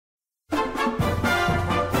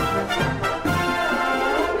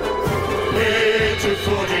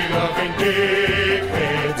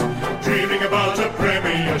dickheads, dreaming about a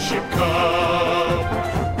Premiership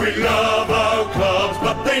Cup. We love our clubs,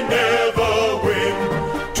 but they never win.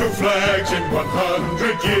 2 flags in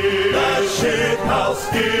 100 years. That shit house.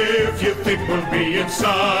 If you think we'll be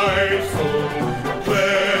insightful,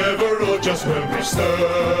 clever, or just well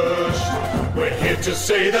researched, we're here to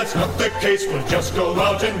say that's not the case. We'll just go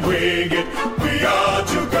out and wing it. We are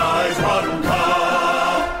 2 guys, 1 cup.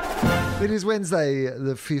 It is Wednesday,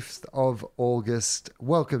 the 5th of August.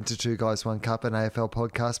 Welcome to 2 Guys, 1 Cup, an AFL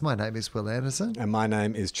podcast. My name is Will Anderson. And my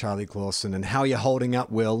name is Charlie Clausen. And how are you holding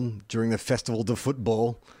up, Will, during the Festival de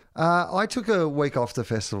Football? I took a week off the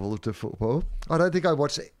Festival de Football. I don't think I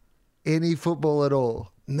watched any football at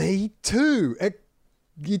all. Me too.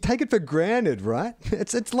 You take it for granted, right?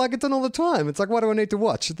 It's like it's on all the time. It's like, why do I need to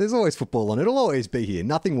watch? There's always football on. It'll always be here.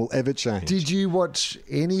 Nothing will ever change. Did you watch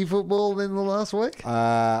any football in the last week?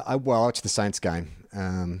 I watched the Saints game.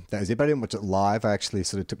 That was it. But I didn't watch it live. I actually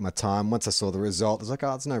sort of took my time. Once I saw the result, I was like,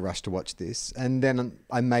 there's no rush to watch this. And then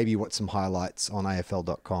I maybe watched some highlights on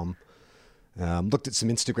AFL.com. Looked at some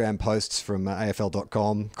Instagram posts from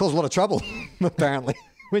AFL.com. Caused a lot of trouble, apparently,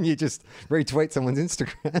 when you just retweet someone's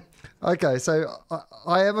Instagram. Okay, so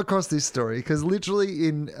I am across this story because literally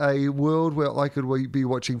in a world where I could be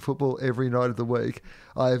watching football every night of the week,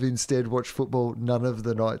 I have instead watched football none of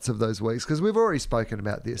the nights of those weeks because we've already spoken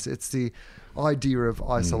about this. It's the idea of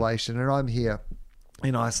isolation, and I'm here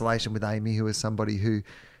in isolation with Amy, who is somebody who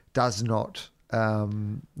does not...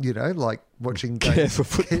 like watching games,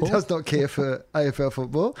 does not care for AFL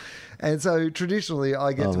football. And so traditionally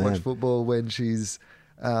I get to watch football when she's,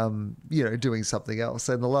 doing something else.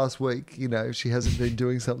 And the last week, she hasn't been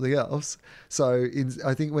doing something else. So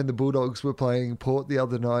I think when the Bulldogs were playing Port the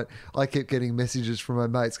other night, I kept getting messages from my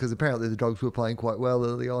mates because apparently the Dogs were playing quite well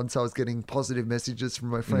early on. So I was getting positive messages from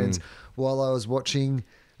my friends while I was watching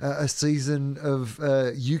a season of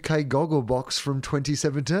UK Gogglebox from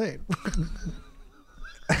 2017.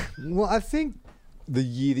 Well, I think the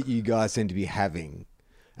year that you guys seem to be having,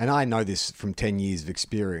 and I know this from 10 years of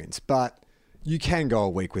experience, but you can go a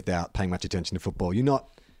week without paying much attention to football. You're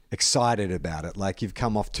not excited about it. Like, you've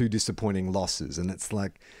come off 2 disappointing losses, and it's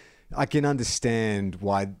like, I can understand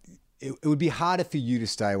why it would be harder for you to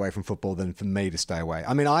stay away from football than for me to stay away.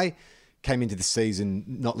 I mean, I came into the season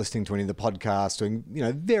not listening to any of the podcasts, doing,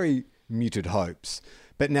 very muted hopes.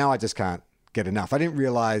 But now I just can't get enough. I didn't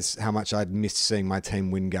realise how much I'd missed seeing my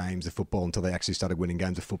team win games of football until they actually started winning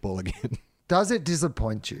games of football again. Does it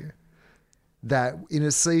disappoint you that in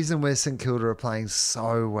a season where St Kilda are playing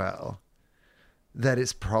so well, that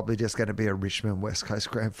it's probably just going to be a Richmond West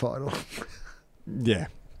Coast Grand Final? Yeah.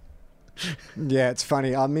 Yeah, it's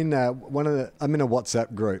funny. I'm in a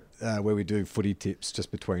WhatsApp group where we do footy tips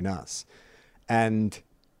just between us, and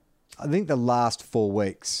I think the last 4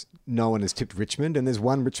 weeks no one has tipped Richmond, and there's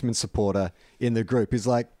one Richmond supporter in the group who's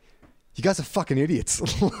like, "You guys are fucking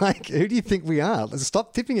idiots! Like, who do you think we are? Let's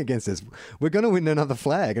stop tipping against us. We're going to win another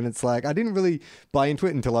flag." And it's like, I didn't really buy into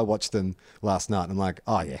it until I watched them last night. I'm like,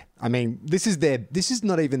 oh yeah. I mean, this is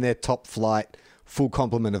not even their top flight full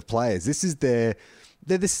complement of players. This is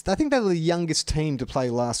I think they were the youngest team to play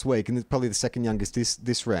last week, and probably the second youngest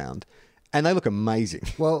this round. And they look amazing.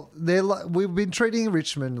 Well, we've been treating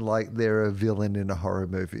Richmond like they're a villain in a horror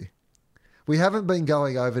movie. We haven't been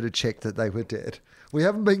going over to check that they were dead. We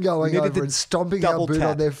haven't been going over and stomping our boot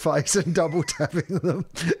on their face and double tapping them.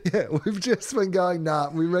 Yeah, we've just been going, nah,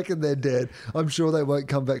 we reckon they're dead. I'm sure they won't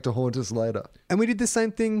come back to haunt us later. And we did the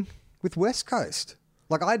same thing with West Coast.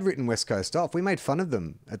 Like, I'd written West Coast off. We made fun of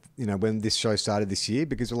them, when this show started this year,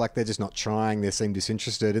 because we're like, they're just not trying. They seem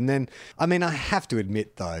disinterested. And then, I mean, I have to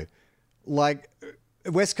admit, though, like,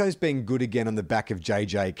 West Coast being good again on the back of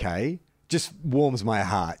JJK just warms my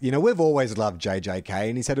heart. We've always loved JJK,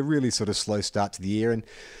 and he's had a really sort of slow start to the year. And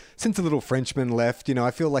since the little Frenchman left,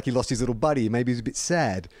 I feel like he lost his little buddy. Maybe he's a bit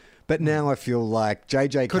sad. But now I feel like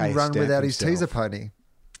JJK couldn't run without his teaser pony.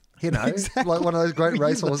 Exactly. Like one of those great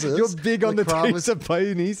racehorses. You're big on the teaser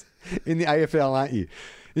ponies in the AFL, aren't you?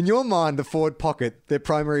 In your mind, the forward pocket, their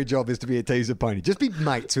primary job is to be a teaser pony. Just be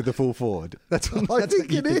mates with the full forward. That's what I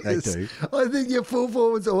think it is. I think your full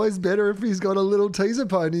forward's always better if he's got a little teaser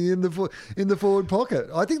pony in the forward pocket.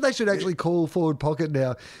 I think they should actually call forward pocket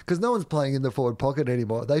now, because no one's playing in the forward pocket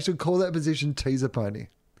anymore. They should call that position teaser pony.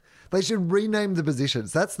 They should rename the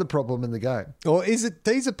positions. That's the problem in the game. Or is it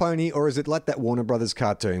teaser pony, or is it like that Warner Brothers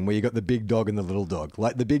cartoon where you got the big dog and the little dog?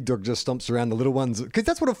 Like, the big dog just stomps around the little ones. Because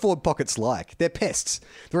that's what a forward pocket's like. They're pests.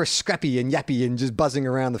 They're scrappy and yappy and just buzzing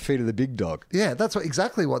around the feet of the big dog. Yeah, that's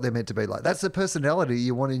exactly what they're meant to be like. That's the personality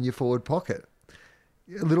you want in your forward pocket.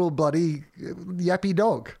 A little bloody yappy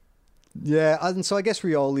dog. Yeah, and so I guess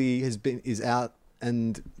Rioli is out,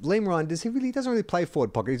 and Liam Ryan doesn't really play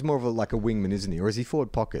forward pocket. He's more of like a wingman, isn't he? Or is he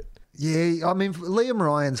forward pocket? Yeah, I mean, Liam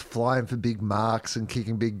Ryan's flying for big marks and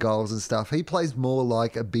kicking big goals and stuff. He plays more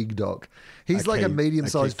like a big dog. He's like a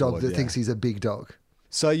medium-sized dog forward, that thinks he's a big dog.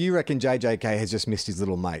 So you reckon JJK has just missed his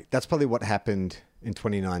little mate? That's probably what happened in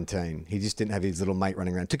 2019. He just didn't have his little mate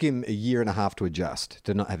running around. It took him a year and a half to adjust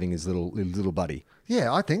to not having his little buddy.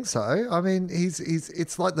 Yeah, I think so. I mean,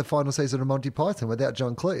 it's like the final season of Monty Python without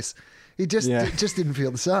John Cleese. He just didn't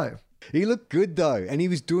feel the same. He looked good though, and he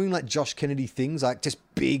was doing like Josh Kennedy things, like just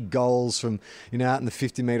big goals from out in the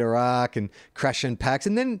 50-meter arc and crashing packs.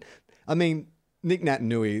 And then, I mean, Nick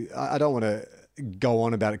Naitanui, I don't want to go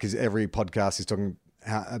on about it because every podcast is talking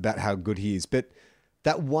about how good he is, but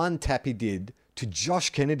that one tap he did to Josh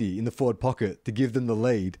Kennedy in the forward pocket to give them the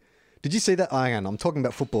lead. Did you see that? Ian, I'm talking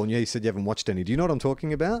about football, and you said you haven't watched any. Do you know what I'm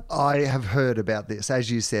talking about? I have heard about this. As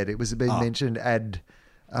you said, it was being mentioned ad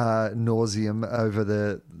nauseum over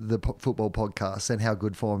the football podcast and how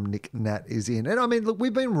good form Nick Nat is in. And I mean, look,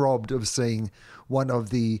 we've been robbed of seeing one of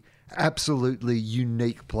the absolutely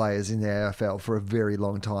unique players in the AFL for a very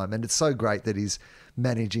long time. And it's so great that he's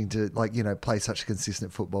managing to play such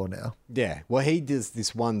consistent football now. Yeah. Well, he does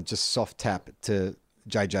this one just soft tap to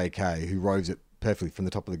JJK, who roves it perfectly from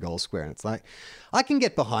the top of the goal square. And it's like, I can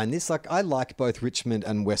get behind this. Like, I like both Richmond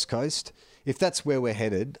and West Coast. If that's where we're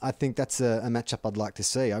headed, I think that's a matchup I'd like to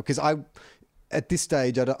see. Because at this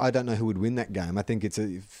stage, I don't know who would win that game. I think it's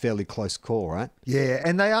a fairly close call, right? Yeah,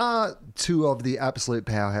 and they are two of the absolute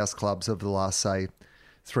powerhouse clubs of the last, say,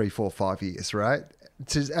 3, 4, 5 years, right?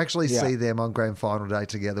 To actually see them on grand final day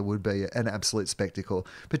together would be an absolute spectacle.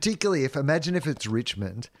 Particularly imagine if it's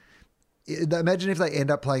Richmond. Imagine if they end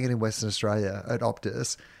up playing it in Western Australia at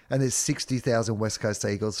Optus and there's 60,000 West Coast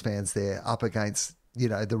Eagles fans there up against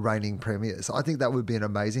the reigning premiers. I think that would be an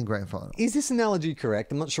amazing grand final. Is this analogy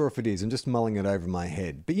correct? I'm not sure if it is. I'm just mulling it over my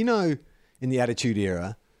head. But in the Attitude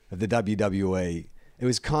Era of the WWE, it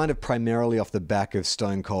was kind of primarily off the back of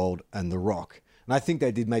Stone Cold and The Rock. And I think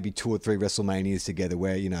they did maybe 2 or 3 WrestleManias together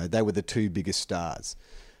where, they were the 2 biggest stars.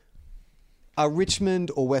 Are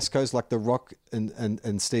Richmond or West Coast like The Rock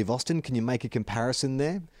and Steve Austin? Can you make a comparison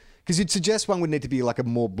there? Because you'd suggest one would need to be like a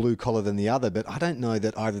more blue collar than the other, but I don't know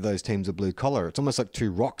that either of those teams are blue collar. It's almost like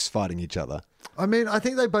 2 rocks fighting each other. I mean, I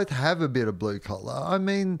think they both have a bit of blue collar. I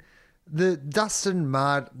mean, the Dustin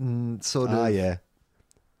Martin sort of... Oh, yeah.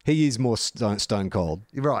 He is more stone cold.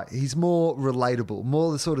 Right. He's more relatable,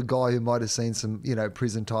 more the sort of guy who might have seen some,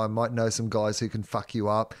 prison time, might know some guys who can fuck you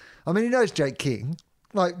up. I mean, he knows Jake King.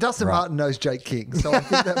 Like, Dustin Martin knows Jake King, so I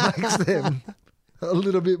think that makes them a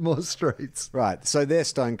little bit more streets. Right. So they're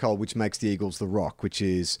stone cold, which makes the Eagles The Rock, which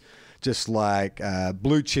is just like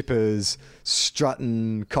blue chippers,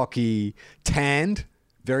 strutting, cocky, tanned,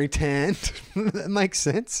 very tanned. That makes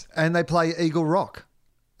sense. And they play Eagle Rock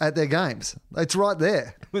at their games. It's right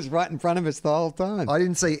there. It was right in front of us the whole time. I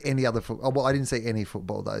didn't see any other football. Well, I didn't see any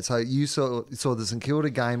football, though. So you saw the St Kilda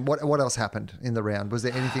game. What else happened in the round? Was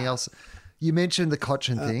there anything else? You mentioned the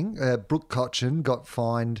Cochin thing. Brooke Cochin got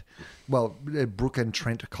fined. Well, Brooke and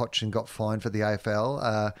Trent Cochin got fined for the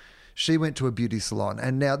AFL. She went to a beauty salon.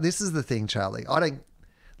 And now this is the thing, Charlie. I don't...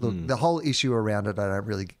 Look, the whole issue around it, I don't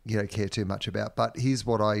really care too much about. But here's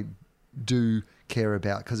what I do care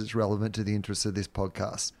about because it's relevant to the interests of this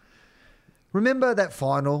podcast. Remember that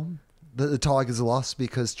final that the Tigers lost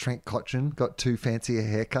because Trent Cotchin got too fancy a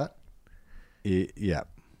haircut? Yeah.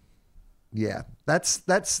 Yeah, that's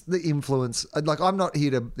the influence. Like, I'm not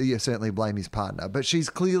here to certainly blame his partner, but she's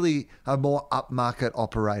clearly a more upmarket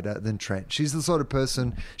operator than Trent. She's the sort of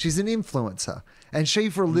person, she's an influencer. And she,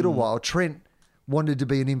 for a little while, Trent wanted to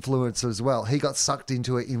be an influencer as well. He got sucked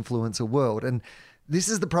into an influencer world. And this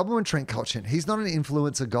is the problem with Trent Cotchin. He's not an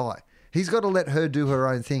influencer guy. He's got to let her do her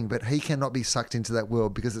own thing, but he cannot be sucked into that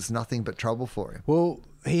world because it's nothing but trouble for him. Well,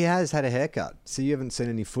 he has had a haircut. So you haven't seen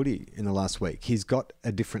any footy in the last week. He's got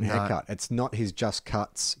a different haircut. It's not his Just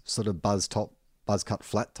Cuts sort of buzz cut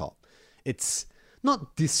flat top. It's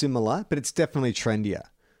not dissimilar, but it's definitely trendier.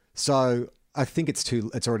 So I think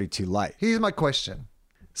it's already too late. Here's my question.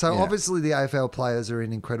 So obviously the AFL players are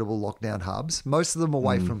in incredible lockdown hubs, most of them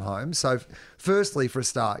away from home. So firstly, for a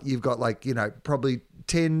start, you've got probably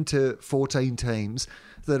 10 to 14 teams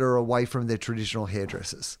that are away from their traditional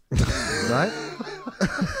hairdressers, right?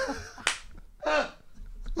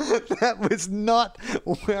 That was not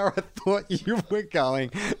where I thought you were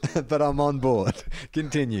going, but I'm on board.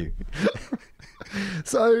 Continue.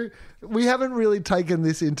 So we haven't really taken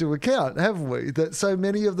this into account, have we? That so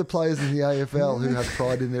many of the players in the AFL who have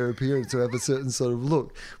pride in their appearance, who have a certain sort of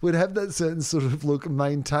look, would have that certain sort of look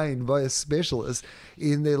maintained by a specialist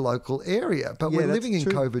in their local area. But we're living in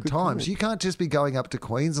COVID times. You can't just be going up to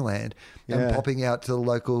Queensland and popping out to the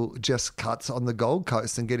local Just Cuts on the Gold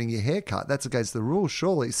Coast and getting your hair cut. That's against the rules,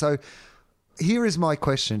 surely. So here is my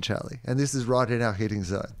question, Charlie, and this is right in our hitting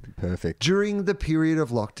zone. Perfect. During the period of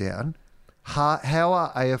lockdown, how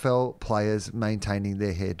are AFL players maintaining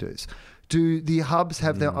their hairdos? Do the hubs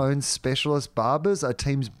have their own specialist barbers? Are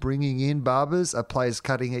teams bringing in barbers? Are players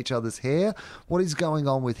cutting each other's hair? What is going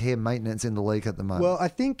on with hair maintenance in the league at the moment? Well, I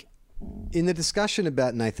think in the discussion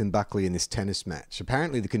about Nathan Buckley in this tennis match,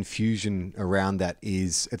 apparently the confusion around that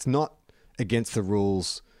is it's not against the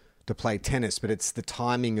rules to play tennis, but it's the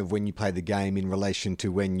timing of when you play the game in relation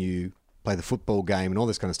to when you play the football game and all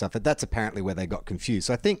this kind of stuff. But that's apparently where they got confused.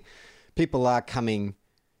 So I think people are coming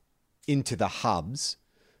into the hubs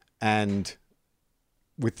and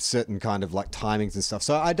with certain kind of like timings and stuff.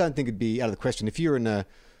 So I don't think it'd be out of the question if you're in a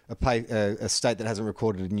state that hasn't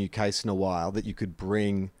recorded a new case in a while that you could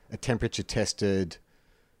bring a temperature tested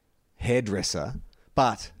hairdresser.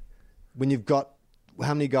 But when you've got,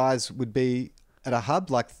 how many guys would be at a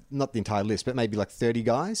hub? Like not the entire list, but maybe like 30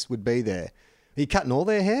 guys would be there. Are you cutting all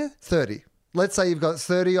their hair? 30. Let's say you've got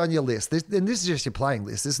 30 on your list. And this is just your playing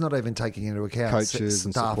list. It's not even taking into account coaches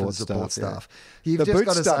staff and support staff. You've the just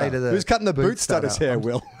got to say to the who's cutting the boot stutter's hair,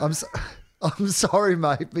 Will? I'm sorry,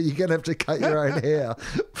 mate, but you're going to have to cut your own hair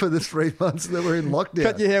for the 3 months that we're in lockdown.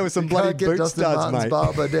 Cut your hair with some bloody boot Dustin studs, Martin's mate.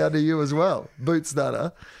 barber down to you as well. Boot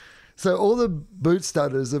stutter. So all the boot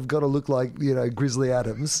stutters have got to look like, Grizzly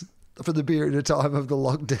Adams for the period of time of the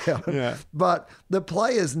lockdown. Yeah. But the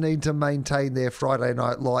players need to maintain their Friday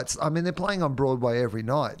night lights. I mean, they're playing on Broadway every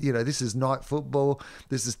night. This is night football.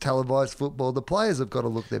 This is televised football. The players have got to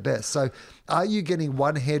look their best. So are you getting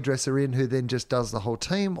one hairdresser in who then just does the whole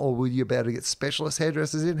team, or will you be able to get specialist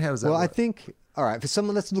hairdressers in? How does that work? I think, all right, for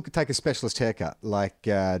someone, let's take a specialist haircut like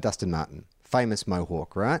Dustin Martin, famous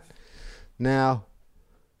Mohawk, right? Now,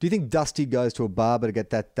 do you think Dusty goes to a barber to get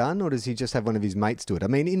that done, or does he just have one of his mates do it? I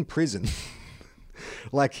mean, in prison,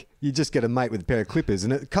 like you just get a mate with a pair of clippers,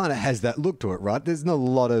 and it kind of has that look to it, right? It's not a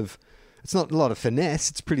lot of finesse.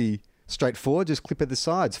 It's pretty straightforward. Just clip at the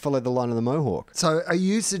sides, follow the line of the Mohawk. So, are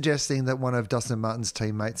you suggesting that one of Dustin Martin's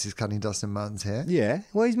teammates is cutting Dustin Martin's hair? Yeah.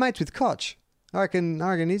 Well, he's mates with Koch. I reckon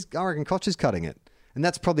Koch is cutting it, and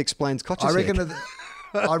that's probably explains Koch's hair.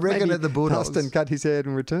 I reckon at the Bulldogs. Dustin cut his hair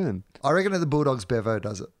in return. I reckon at the Bulldogs, Bevo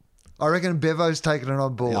does it. I reckon Bevo's taken it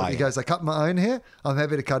on board. He goes, I cut my own hair. I'm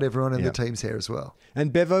happy to cut everyone in the team's hair as well.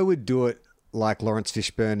 And Bevo would do it like Lawrence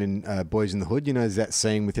Fishburne in Boys in the Hood. There's that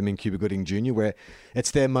scene with him and Cuba Gooding Jr. where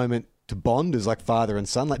it's their moment to bond as like father and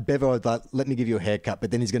son. Like Bevo would like, let me give you a haircut,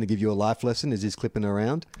 but then he's going to give you a life lesson as he's clipping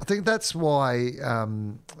around. I think that's why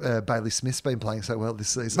Bailey Smith's been playing so well this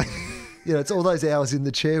season. It's all those hours in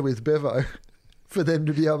the chair with Bevo for them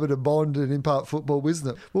to be able to bond and impart football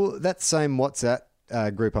wisdom. Well, that same WhatsApp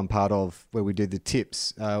group I'm part of where we do the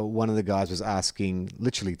tips, one of the guys was asking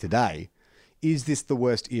literally today, is this the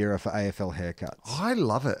worst era for AFL haircuts? I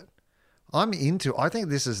love it. I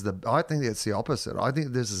think it's the opposite. I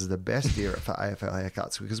think this is the best era for AFL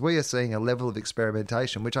haircuts because we are seeing a level of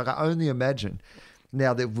experimentation, which I can only imagine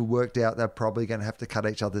now that we've worked out they're probably going to have to cut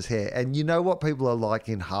each other's hair. And you know what people are like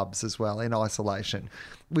in hubs as well, in isolation.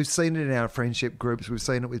 We've seen it in our friendship groups. We've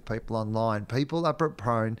seen it with people online. People are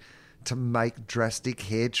prone to make drastic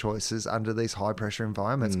hair choices under these high-pressure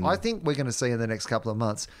environments. I think we're going to see in the next couple of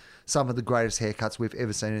months some of the greatest haircuts we've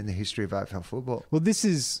ever seen in the history of AFL football. Well, this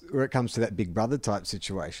is where it comes to that Big Brother type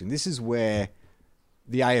situation. This is where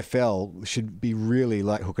the AFL should be really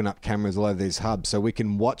like hooking up cameras all over these hubs so we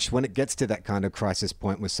can watch when it gets to that kind of crisis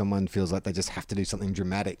point where someone feels like they just have to do something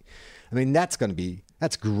dramatic. I mean, that's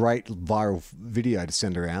great viral video to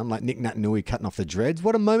send around, like Nick Naitanui cutting off the dreads.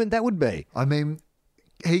 What a moment that would be. I mean,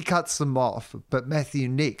 he cuts them off, but Matthew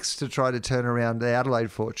Nicks, to try to turn around the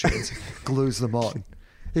Adelaide fortunes, glues them on.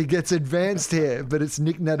 He gets advanced hair, but it's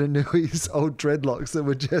Nick Natanui's old dreadlocks that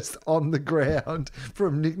were just on the ground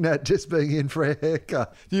from Nick Nat just being in for a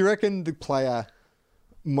haircut. Do you reckon the player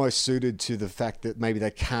most suited to the fact that maybe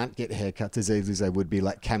they can't get haircuts as easily as they would be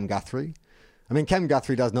like Cam Guthrie? I mean, Cam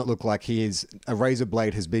Guthrie does not look like a razor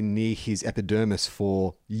blade has been near his epidermis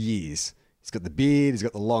for years. He's got the beard, he's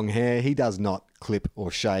got the long hair. He does not clip or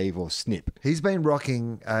shave or snip. He's been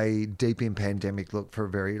rocking a deep in pandemic look for a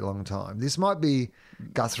very long time. This might be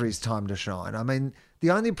Guthrie's time to shine. I mean, The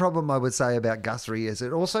only problem I would say about Guthrie is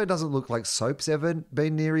it also doesn't look like soap's ever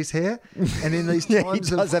been near his hair. And in these Yeah, he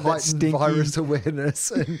times of does have that heightened stinky- virus awareness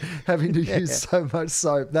and having to use so much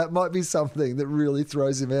soap, that might be something that really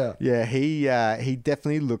throws him out. Yeah, he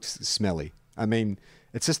definitely looks smelly. I mean,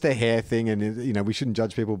 it's just their hair thing, and we shouldn't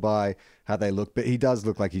judge people by how they look, but he does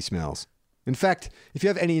look like he smells. In fact, if you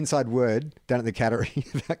have any inside word down at the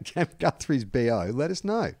Cattery about Cam Guthrie's BO, let us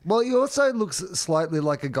know. Well, he also looks slightly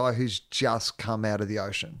like a guy who's just come out of the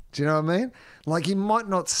ocean. Do you know what I mean? Like, he might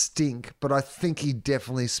not stink, but I think he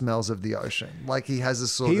definitely smells of the ocean. Like, he has a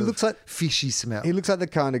sort of looks like, fishy smell. He looks like the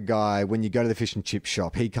kind of guy, when you go to the fish and chip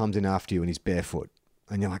shop, he comes in after you and he's barefoot.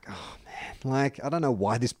 And you're like, oh, man, like, I don't know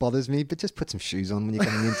why this bothers me, but just put some shoes on when you're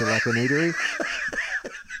coming into, like, an eatery.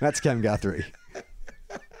 That's Cam Guthrie.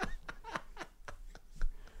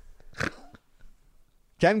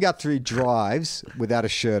 Cam Guthrie drives without a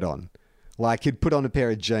shirt on. Like, he'd put on a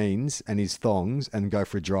pair of jeans and his thongs and go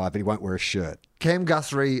for a drive, but he won't wear a shirt. Cam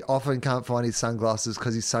Guthrie often can't find his sunglasses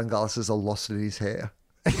because his sunglasses are lost in his hair.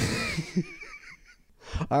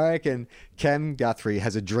 I reckon Cam Guthrie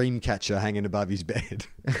has a dream catcher hanging above his bed.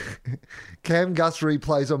 Cam Guthrie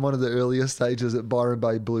plays on one of the earlier stages at Byron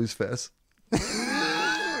Bay Blues Fest.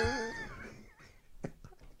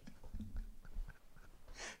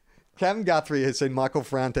 Cam Guthrie has seen Michael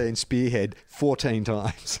Ferrante in Spearhead 14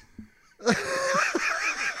 times.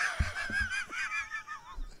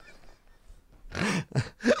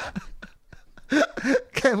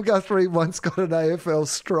 Cam Guthrie once got an AFL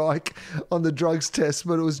strike on the drugs test,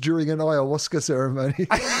 but it was during an ayahuasca ceremony.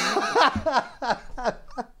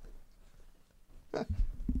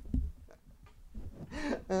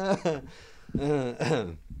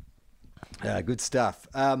 Good stuff.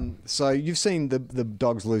 So you've seen the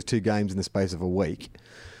Dogs lose 2 games in the space of a week.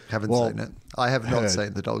 Haven't seen it. I have not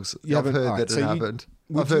seen the Dogs. You I've haven't? heard All right, that so it happened.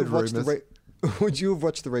 I've you heard have watched rumours. Would you have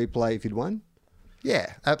watched the replay if you'd won?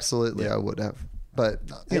 Yeah, absolutely I would have. But,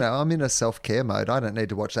 I'm in a self-care mode. I don't need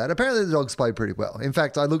to watch that. Apparently the Dogs played pretty well. In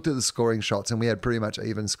fact, I looked at the scoring shots and we had pretty much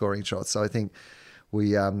even scoring shots. So I think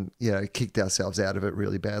we, kicked ourselves out of it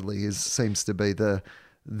really badly. Seems to be the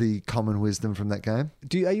common wisdom from that game.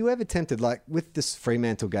 Are you ever tempted, like with this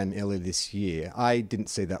Fremantle game earlier this year, I didn't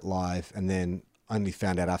see that live and then only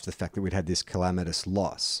found out after the fact that we'd had this calamitous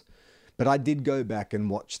loss. But I did go back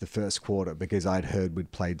and watch the first quarter because I'd heard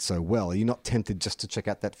we'd pplayed so well. Are you not tempted just to check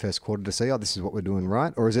out that first quarter to see, this is what we're doing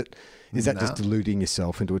right? Or is that just deluding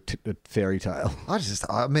yourself into a fairy tale? I just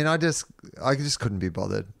couldn't be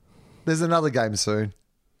bothered. There's another game soon.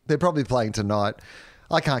 They're probably playing tonight.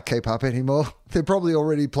 I can't keep up anymore. They're probably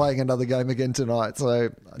already playing another game again tonight. So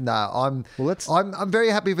I'm very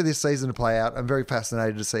happy for this season to play out. I'm very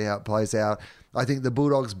fascinated to see how it plays out. I think the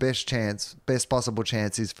Bulldogs' best possible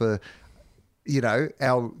chance is for,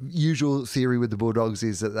 our usual theory with the Bulldogs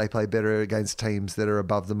is that they play better against teams that are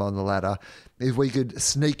above them on the ladder. If we could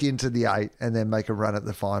sneak into the 8 and then make a run at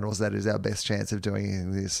the finals, that is our best chance of doing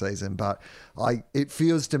anything this season. But it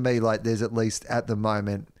feels to me like there's at least at the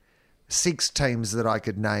moment 6 teams that I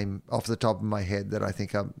could name off the top of my head that I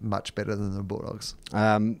think are much better than the Bulldogs.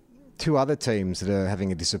 2 other teams that are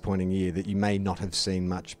having a disappointing year that you may not have seen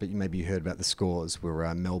much, but you maybe heard about the scores,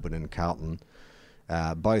 were Melbourne and Carlton.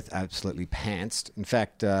 Both absolutely pantsed. In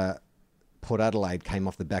fact, Port Adelaide came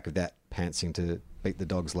off the back of that pantsing to beat the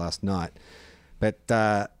Dogs last night.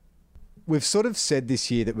 But we've sort of said this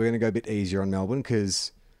year that we're going to go a bit easier on Melbourne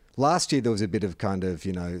because last year there was a bit of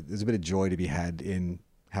there's a bit of joy to be had in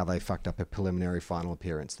how they fucked up a preliminary final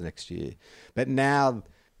appearance the next year. But now,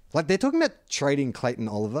 they're talking about trading Clayton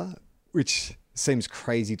Oliver, which seems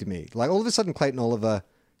crazy to me. All of a sudden Clayton Oliver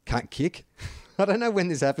can't kick. I don't know when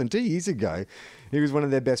this happened. 2 years ago, he was one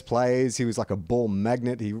of their best players. He was like a ball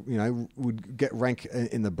magnet. He, would get rank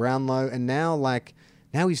in the Brownlow, and now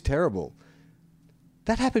he's terrible.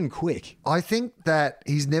 That happened quick. I think that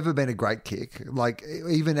he's never been a great kick.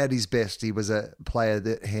 Even at his best, he was a player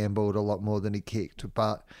that handballed a lot more than he kicked.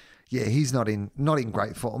 But yeah, he's not in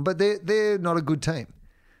great form. But they're not a good team.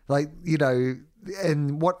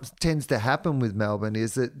 And what tends to happen with Melbourne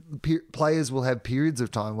is that players will have periods of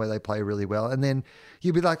time where they play really well, and then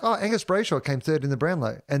you'll be like, oh, Angus Brayshaw came 3rd in the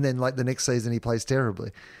Brownlow, and then the next season he plays terribly.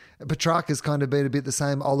 Petrarca's kind of been a bit the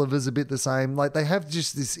same. Oliver's a bit the same. They have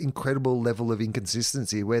just this incredible level of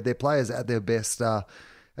inconsistency where their players at their best are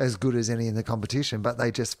as good as any in the competition, but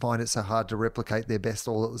they just find it so hard to replicate their best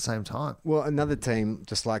all at the same time. Well, another team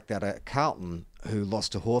just like that, Carlton, who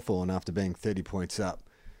lost to Hawthorn after being 30 points up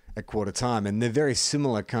at quarter time. And they're very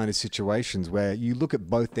similar kind of situations where you look at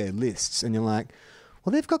both their lists and you're like,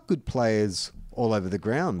 well, they've got good players all over the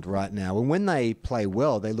ground right now. And when they play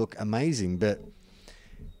well, they look amazing. But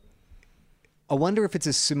I wonder if it's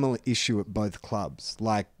a similar issue at both clubs.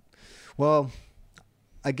 Like, well,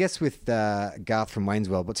 I guess with Garth from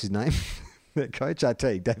Wayneswell, what's his name? Coach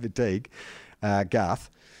David Teague, Garth.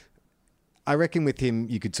 I reckon with him,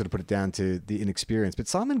 you could sort of put it down to the inexperience. But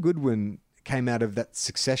Simon Goodwin came out of that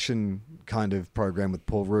Succession kind of program with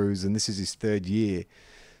Paul Roos, and this is his third year.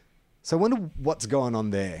 So I wonder what's going on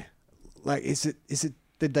there. Like, is it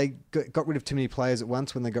that they got rid of too many players at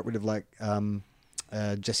once when they got rid of like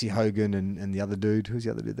Jesse Hogan and the other dude? Who's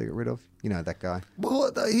the other dude they got rid of? You know, that guy.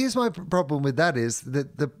 Well, here's my problem with that is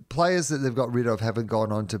that the players that they've got rid of haven't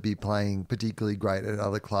gone on to be playing particularly great at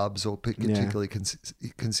other clubs or particularly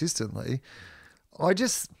consistently.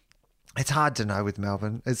 It's hard to know with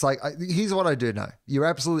Melbourne. It's like, here's what I do know. You're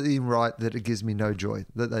absolutely right that it gives me no joy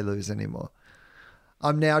that they lose anymore.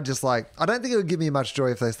 I'm now just like, I don't think it would give me much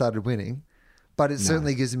joy if they started winning, but it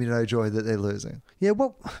certainly gives me no joy that they're losing. Yeah,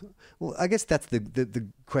 well, I guess that's the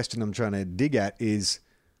question I'm trying to dig at is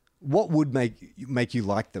what would make you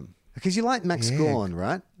like them? Because you like Max Gawn,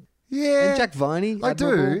 right? Yeah. And Jack Viney. I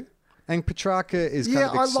do. And Petrarca is kind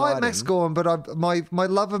of exciting. I like Max Gawn, but my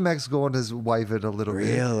love of Max Gawn has wavered a little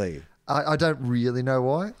bit. Really? I don't really know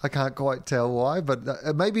why. I can't quite tell why, but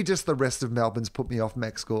maybe just the rest of Melbourne's put me off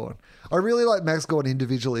Max Gawn. I really like Max Gawn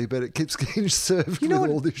individually, but it keeps getting served with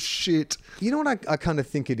all this shit. You know what I kind of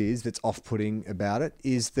think it is that's off-putting about it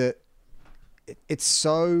is that it's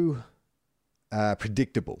so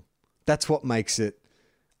predictable. That's what makes it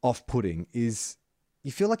off-putting is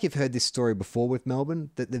you feel like you've heard this story before with Melbourne,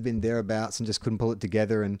 that they've been thereabouts and just couldn't pull it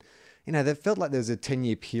together. And, you know, they felt like there was a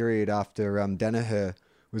 10-year period after Danaher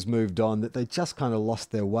was moved on, that they just kind of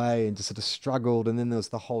lost their way and just sort of struggled. And then there was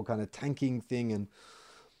the whole kind of tanking thing. And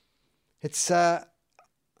it's, I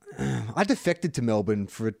defected to Melbourne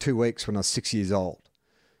for 2 weeks when I was 6 years old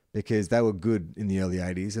because they were good in the early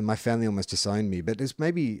 80s and my family almost disowned me. But it's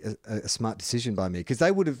maybe a smart decision by me because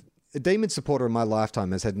they would have, a Demon supporter in my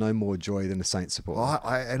lifetime has had no more joy than a Saints supporter.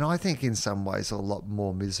 I think in some ways a lot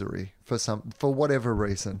more misery for whatever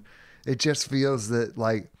reason. It just feels that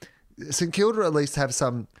like, St Kilda at least have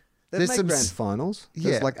some... They've made grand finals.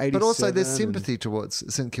 Yeah, like but also there's sympathy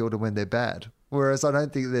towards St Kilda when they're bad. Whereas I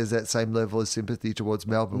don't think there's that same level of sympathy towards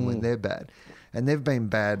Melbourne when they're bad. And they've been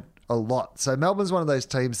bad a lot. So Melbourne's one of those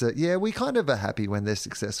teams that, yeah, we kind of are happy when they're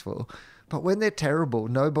successful. But when they're terrible,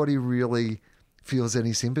 nobody really feels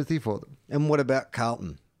any sympathy for them. And what about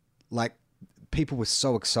Carlton? Like, people were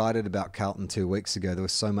so excited about Carlton 2 weeks ago. There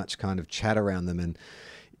was so much kind of chat around them. And,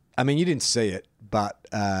 I mean, you didn't see it, but...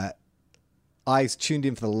 I tuned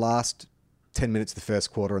in for the last 10 minutes of the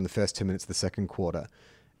first quarter and the first 10 minutes of the second quarter.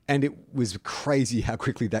 And it was crazy how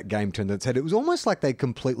quickly that game turned on its head. It was almost like they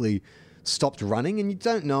completely stopped running. And you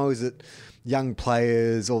don't know, is it young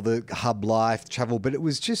players or the hub life travel? But it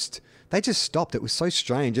was just, they just stopped. It was so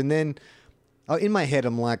strange. And then in my head,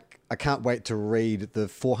 I'm like, I can't wait to read the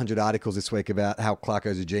 400 articles this week about how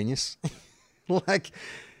Clarko's a genius. Like,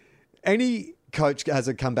 any... coach has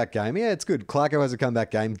a comeback game. Yeah, it's good. Clarko has a comeback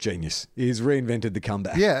game. Genius. He's reinvented the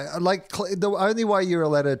comeback. Yeah, like the only way you're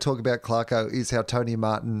allowed to talk about Clarko is how Tony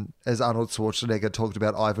Martin, as Arnold Schwarzenegger, talked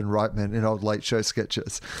about Ivan Reitman in old Late Show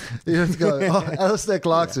sketches. You have to go, Alistair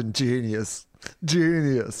Clarkson, genius.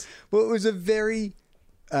 Genius. Well, it was a very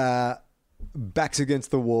backs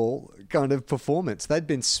against the wall kind of performance. They'd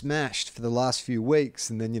been smashed for the last few weeks,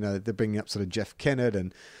 and then, you know, they're bringing up sort of Jeff Kennett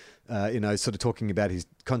and sort of talking about his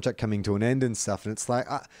contract coming to an end and stuff. And it's like,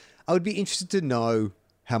 I would be interested to know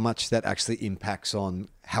how much that actually impacts on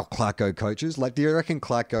how Clarko coaches. Like, do you reckon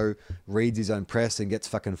Clarko reads his own press and gets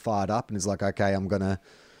fucking fired up and is like, okay, I'm going to,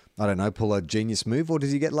 I don't know, pull a genius move, or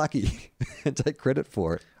does he get lucky and take credit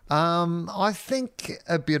for it? I think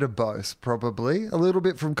a bit of both, probably. A little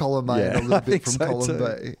bit from column A and a little bit from column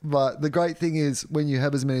B. But the great thing is when you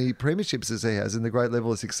have as many premierships as he has and the great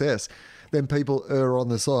level of success, then people err on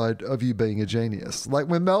the side of you being a genius. Like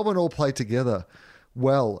when Melbourne all play together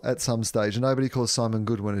well at some stage, nobody calls Simon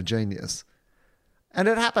Goodwin a genius. And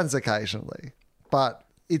it happens occasionally, but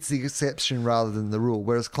it's the exception rather than the rule,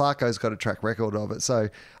 whereas Clarko's got a track record of it. So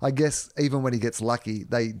I guess even when he gets lucky,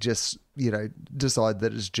 they just, decide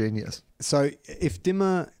that it's genius. So if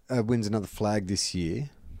Dimmer wins another flag this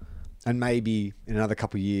year and maybe in another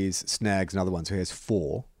couple of years snags another one, so he has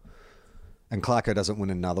 4, and Clarko doesn't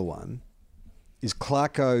win another one, is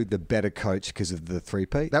Clarko the better coach because of the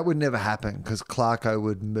three-peat? That would never happen because Clarko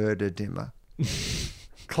would murder Dimmer.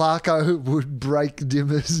 Clarko would break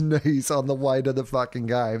Dimmer's knees on the way to the fucking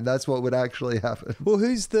game. That's what would actually happen. Well,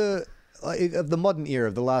 who's of the modern era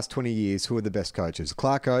of the last 20 years, who are the best coaches?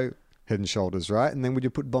 Clarko, head and shoulders, right? And then would you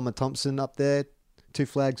put Bomber Thompson up there? 2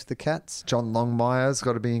 flags for the Cats. John Longmire's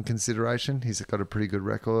got to be in consideration. He's got a pretty good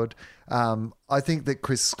record. I think that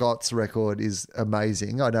Chris Scott's record is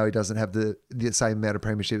amazing. I know he doesn't have the same amount of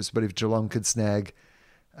premierships, but if Geelong could snag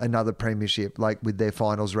another premiership, like with their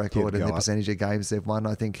finals record and the percentage of games they've won,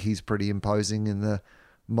 I think he's pretty imposing in the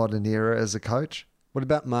modern era as a coach. What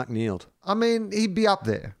about Mark Neild? I mean, he'd be up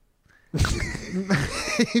there.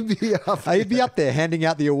 He'd be up there. He'd be up there handing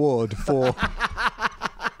out the award for...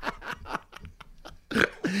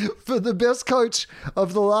 For the best coach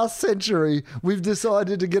of the last century, we've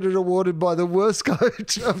decided to get it awarded by the worst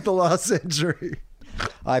coach of the last century.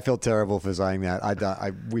 I feel terrible for saying that.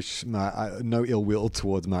 I wish no ill will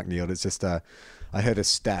towards Mark Neild. It's just I heard a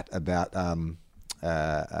stat about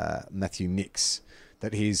Matthew Nicks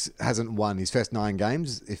that hasn't won his first 9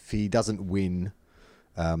 games. If he doesn't win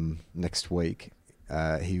next week,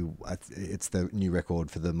 it's the new record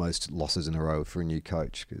for the most losses in a row for a new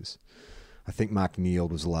coach, because I think Mark Neild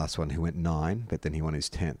was the last one who went 9, but then he won his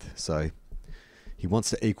 10th. So he wants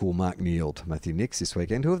to equal Mark Neild, Matthew Nicks this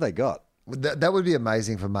weekend. Who have they got? That would be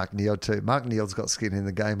amazing for Mark Neild too. Mark Neild's got skin in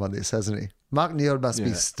the game on this, hasn't he? Mark Neild must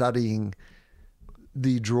be studying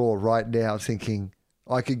the draw right now, thinking,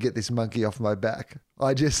 I could get this monkey off my back.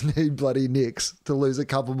 I just need bloody Nicks to lose a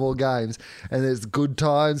couple more games, and there's good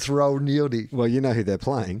times for old Neildy. Well, you know who they're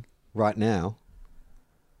playing right now.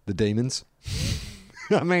 The Demons.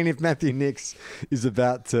 I mean, if Matthew Nicks is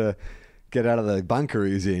about to get out of the bunker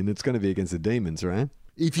he's in, it's going to be against the Demons, right?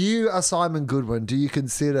 If you are Simon Goodwin, do you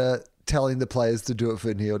consider telling the players to do it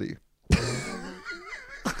for Neildy?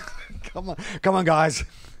 Come on, guys.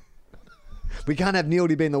 We can't have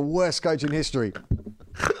Neildy being the worst coach in history.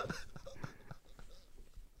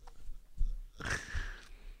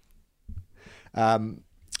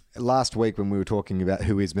 Last week when we were talking about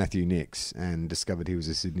who is Matthew Nicks and discovered he was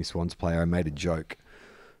a Sydney Swans player, I made a joke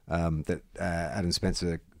that Adam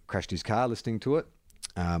Spencer crashed his car listening to it.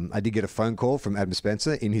 I did get a phone call from Adam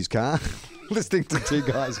Spencer in his car listening to Two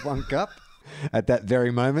Guys, One Cup at that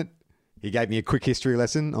very moment. He gave me a quick history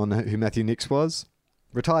lesson on who Matthew Nicks was.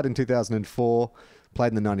 Retired in 2004, played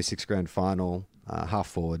in the 96 grand final, half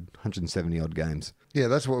forward, 170 odd games. Yeah,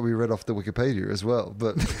 that's what we read off the Wikipedia as well,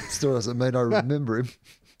 but still doesn't mean I remember him.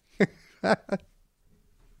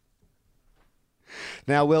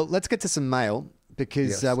 Now, well, let's get to some mail,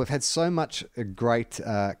 because we've had so much great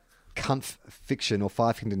cunt fiction or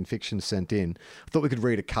Five-Kingdom fiction sent in. I thought we could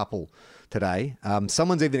read a couple today.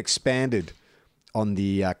 Someone's even expanded on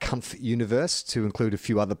the cunt universe to include a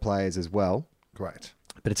few other players as well. Great.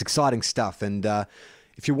 But it's exciting stuff. And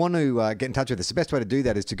if you want to get in touch with us, the best way to do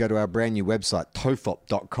that is to go to our brand new website,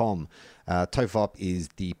 tofop.com. Tofop is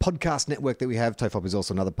the podcast network that we have. Tofop is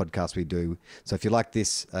also another podcast we do. So if you like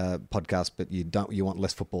this podcast, but you want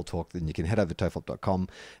less football talk, then you can head over to tofop.com.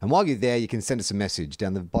 And while you're there, you can send us a message.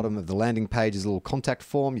 Down the bottom of the landing page is a little contact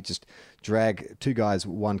form. You just drag Two Guys,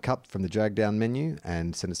 One Cup from the drag down menu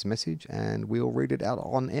and send us a message, and we'll read it out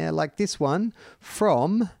on air, like this one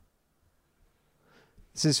from...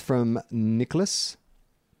 This is from Nicholas.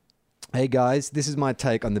 Hey guys, this is my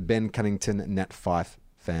take on the Ben Cunnington Nat Fyfe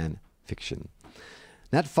fan fiction.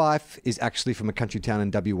 Nat Fyfe is actually from a country town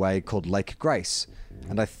in WA called Lake Grace,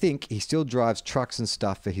 and I think he still drives trucks and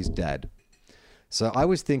stuff for his dad. So I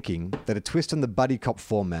was thinking that a twist on the buddy cop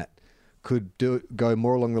format could go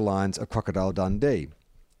more along the lines of Crocodile Dundee.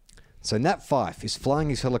 So Nat Fyfe is flying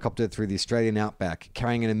his helicopter through the Australian outback,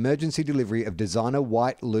 carrying an emergency delivery of designer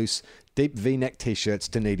white, loose, deep V-neck t-shirts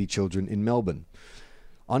to needy children in Melbourne.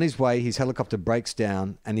 On his way, his helicopter breaks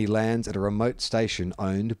down and he lands at a remote station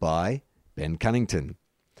owned by Ben Cunnington.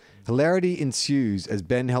 Hilarity ensues as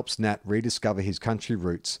Ben helps Nat rediscover his country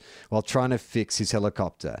roots while trying to fix his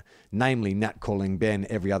helicopter, namely Nat calling Ben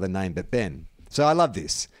every other name but Ben. So I love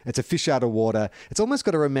this. It's a fish out of water. It's almost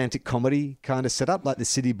got a romantic comedy kind of setup, like the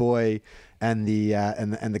city boy and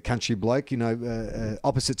the country bloke. You know,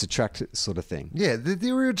 opposites attract sort of thing. Yeah, the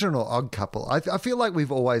original Odd Couple. I feel like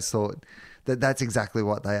we've always thought that that's exactly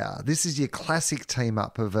what they are. This is your classic team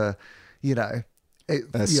up of a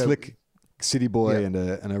slick city boy and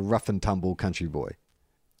a rough and tumble country boy.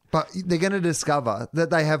 But they're going to discover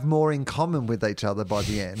that they have more in common with each other by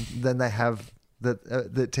the end than they have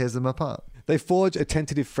that tears them apart. They forge a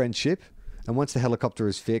tentative friendship, and once the helicopter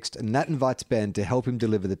is fixed, Nat invites Ben to help him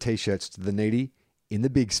deliver the T-shirts to the needy in the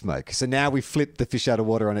Big Smoke. So now we flipped the fish out of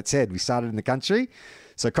water on its head. We started in the country,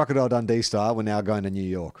 so Crocodile Dundee style, we're now going to New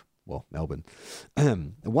York. Well, Melbourne.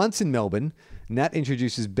 Once in Melbourne, Nat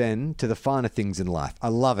introduces Ben to the finer things in life. I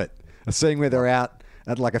love it. A scene where they're out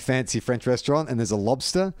at like a fancy French restaurant and there's a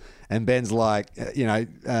lobster and Ben's like, mate,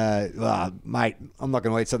 I'm not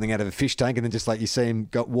going to eat something out of a fish tank, and then just like you see him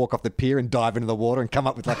walk off the pier and dive into the water and come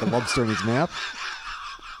up with like a lobster in his mouth.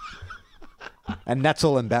 And that's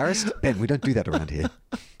all embarrassed. Ben, we don't do that around here.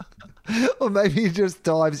 Or maybe he just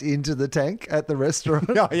dives into the tank at the restaurant.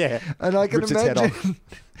 Oh, yeah. And I can Rips its head imagine...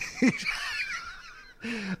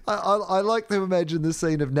 I like to imagine the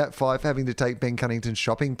scene of Nat Fife having to take Ben Cunnington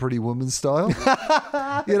shopping, Pretty Woman style.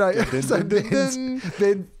 So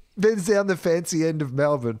Ben's down the fancy end of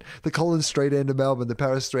Melbourne, the Collins Street end of Melbourne, the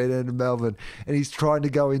Paris Street end of Melbourne, and he's trying to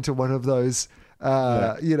go into one of those,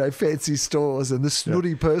 fancy stores, and the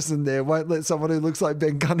snooty person there won't let someone who looks like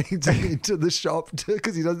Ben Cunnington into the shop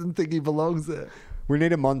because he doesn't think he belongs there. We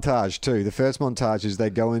need a montage too. The first montage is they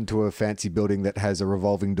go into a fancy building that has a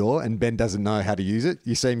revolving door and Ben doesn't know how to use it.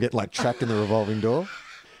 You see him get like trapped in the revolving door.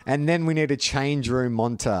 And then we need a change room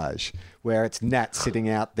montage where it's Nat sitting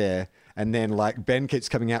out there and then like Ben keeps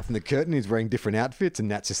coming out from the curtain. He's wearing different outfits and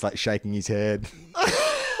Nat's just like shaking his head.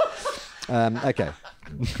 Okay.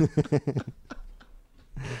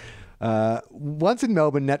 Once in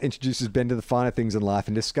Melbourne, Nat introduces Ben to the finer things in life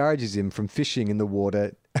and discourages him from fishing in the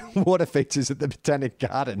water features at the Botanic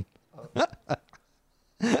Garden.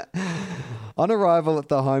 On arrival at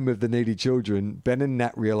the home of the needy children, Ben and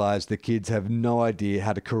Nat realise the kids have no idea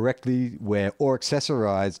how to correctly wear or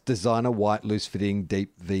accessorise designer white loose-fitting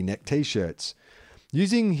deep V-neck T-shirts.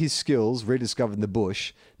 Using his skills rediscovered in the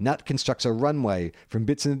bush, Nat constructs a runway from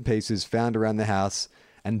bits and pieces found around the house,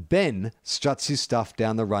 and Ben struts his stuff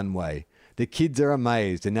down the runway. The kids are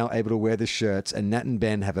amazed and now able to wear the shirts, and Nat and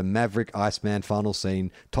Ben have a Maverick Iceman final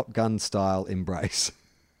scene, Top Gun style embrace.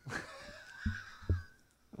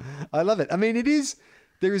 I love it. I mean,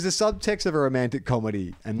 there is a subtext of a romantic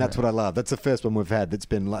comedy, and that's what I love. That's the first one we've had that's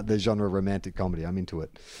been like the genre romantic comedy. I'm into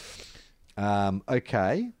it.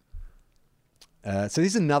 Okay. So this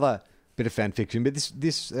is another bit of fan fiction, but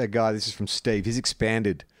this guy, this is from Steve. He's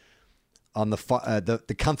expanded on the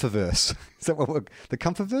Comfortverse. Is that what the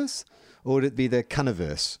Comfortverse? Or would it be the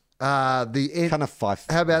Cunniverse? Fife.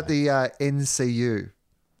 How about the NCU?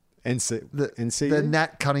 NCU? The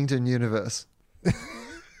Nat Cunnington universe.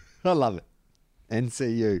 I love it.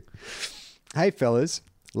 NCU. Hey, fellas.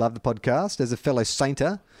 Love the podcast. As a fellow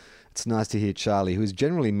sainter, it's nice to hear Charlie, who is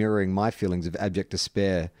generally mirroring my feelings of abject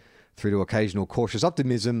despair through to occasional cautious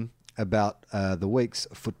optimism about the week's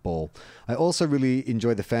football. I also really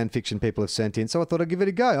enjoy the fan fiction people have sent in, so I thought I'd give it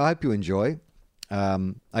a go. I hope you enjoy.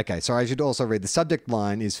 Okay, so I should also read. The subject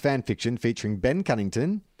line is fan fiction featuring Ben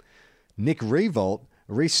Cunnington, Nick Revolt,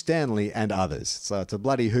 Rhys Stanley, and others. So it's a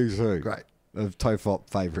bloody who's who. Great. Of Tofop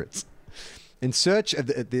favourites. In search of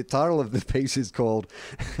the title of the piece is called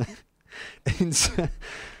In Search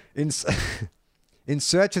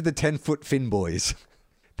of the 10-Foot Fin Boys.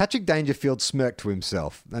 Patrick Dangerfield smirked to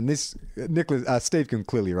himself, and this Steve can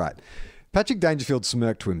clearly write. Patrick Dangerfield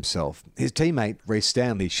smirked to himself. His teammate Rhys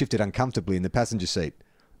Stanley shifted uncomfortably in the passenger seat.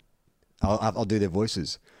 I'll do their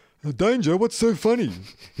voices. Danger, what's so funny?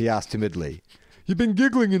 He asked timidly. You've been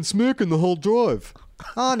giggling and smirking the whole drive.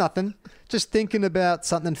 Oh, nothing. Just thinking about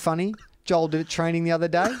something funny. Joel did at training the other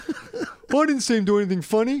day. I didn't see him do anything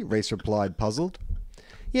funny, Rhys replied, puzzled.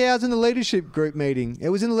 Yeah, I was in the leadership group meeting. It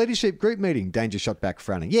was in the leadership group meeting, Danger shot back,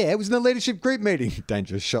 frowning. Yeah, it was in the leadership group meeting,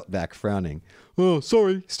 Danger shot back, frowning. Oh,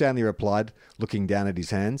 sorry, Stanley replied, looking down at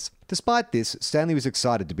his hands. Despite this, Stanley was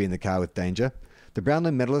excited to be in the car with Danger. The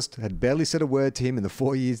Brownlow medalist had barely said a word to him in the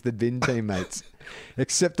 4 years they'd been teammates,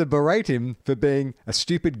 except to berate him for being a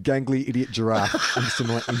stupid, gangly idiot giraffe and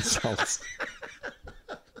similar insults.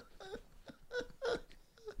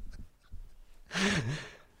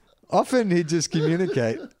 Often he'd just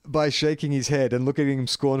communicate by shaking his head and looking at him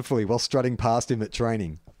scornfully while strutting past him at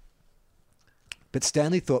training. But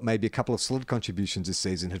Stanley thought maybe a couple of solid contributions this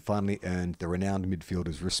season had finally earned the renowned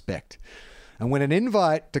midfielder's respect. And when an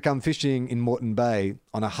invite to come fishing in Moreton Bay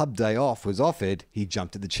on a hub day off was offered, he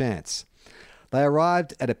jumped at the chance. They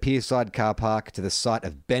arrived at a pierside car park to the sight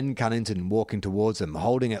of Ben Cunnington walking towards them,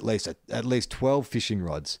 holding at least 12 fishing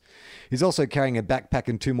rods. He's also carrying a backpack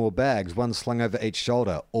and 2 more bags, one slung over each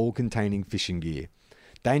shoulder, all containing fishing gear.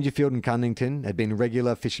 Dangerfield and Cunnington had been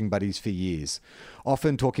regular fishing buddies for years,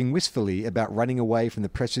 often talking wistfully about running away from the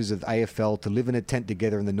pressures of AFL to live in a tent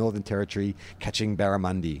together in the Northern Territory, catching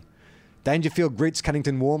barramundi. Dangerfield greets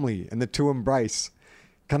Cunnington warmly, and the two embrace.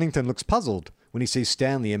 Cunnington looks puzzled when he sees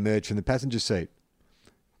Stanley emerge from the passenger seat.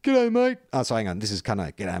 G'day, mate. Oh, sorry, hang on. This is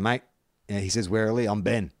Cunno. G'day, mate. Yeah, he says warily, I'm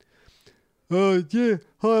Ben. Yeah.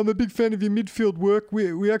 Hi, I'm a big fan of your midfield work.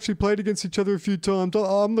 We actually played against each other a few times.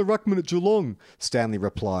 I'm the ruckman at Geelong, Stanley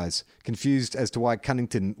replies, confused as to why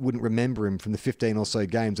Cunnington wouldn't remember him from the 15 or so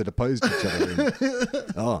games that opposed each other in.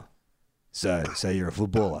 Oh, so you're a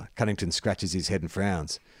footballer. Cunnington scratches his head and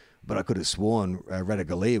frowns. But I could have sworn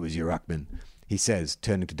Radaglia was your ruckman, he says,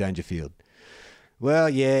 turning to Dangerfield. Well,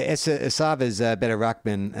 yeah, Esava's a better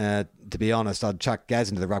ruckman. To be honest, I'd chuck Gaz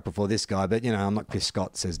into the ruck before this guy, but, I'm not Chris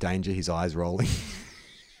Scott, says Danger, his eyes rolling.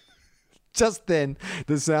 Just then,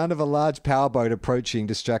 the sound of a large powerboat approaching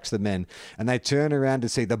distracts the men, and they turn around to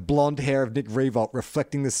see the blonde hair of Nick Revolt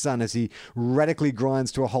reflecting the sun as he radically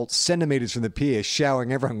grinds to a halt centimetres from the pier,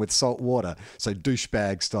 showering everyone with salt water. So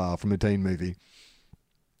douchebag style from a teen movie.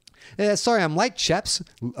 Sorry, I'm late, chaps.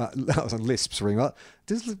 Lisps, Revolt.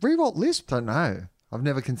 Does Revolt lisp? Don't know. I've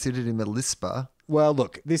never considered him a lisper. Well,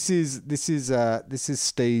 look, this is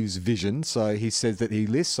Steve's vision. So he says that he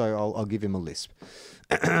lisps. So I'll give him a lisp.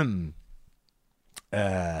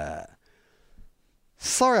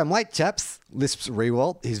 Sorry, I'm late, chaps. Lisps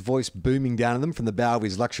Rewalt, his voice booming down at them from the bow of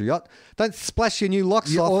his luxury yacht. Don't splash your new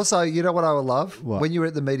locks off. Also, you know what I would love? What? When you were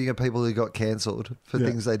at the meeting of people who got cancelled for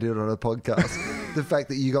things they did on a podcast, the fact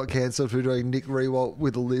that you got cancelled for doing Nick Rewalt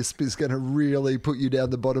with a lisp is going to really put you down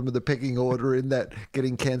the bottom of the pecking order in that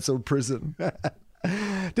getting cancelled prison.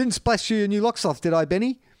 Didn't splash your new locks off, did I,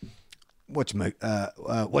 Benny? Watch my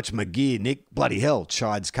gear, Nick. Bloody hell,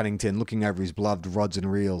 chides Cunnington, looking over his beloved rods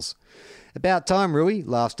and reels. About time, Rui,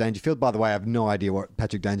 laughs Dangerfield. By the way, I have no idea what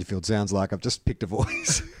Patrick Dangerfield sounds like. I've just picked a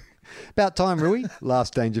voice. About time, Rui,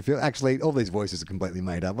 laughs Dangerfield. Actually, all these voices are completely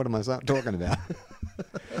made up. What am I talking about?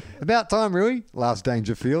 About time, Rui, laughs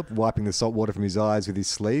Dangerfield, wiping the salt water from his eyes with his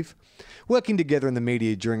sleeve. Working together in the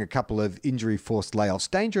media during a couple of injury-forced layoffs,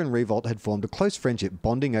 Danger and Revolt had formed a close friendship,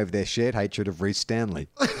 bonding over their shared hatred of Rhys Stanley.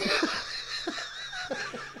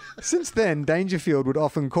 Since then, Dangerfield would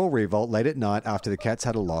often call Revolt late at night after the Cats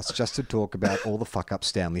had a loss just to talk about all the fuck-ups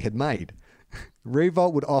Stanley had made.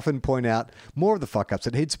 Revolt would often point out more of the fuck-ups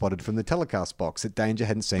that he'd spotted from the telecast box that Danger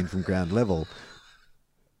hadn't seen from ground level.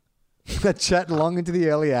 They'd chat long into the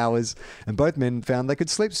early hours, and both men found they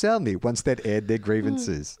could sleep soundly once they'd aired their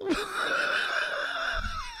grievances.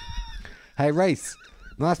 Hey, Rhys,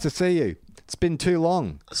 nice to see you. It's been too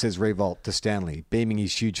long, says Revolt to Stanley, beaming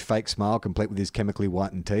his huge fake smile complete with his chemically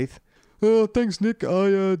whitened teeth. Oh, thanks, Nick.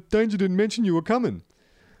 Danger didn't mention you were coming.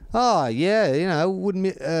 Oh, yeah,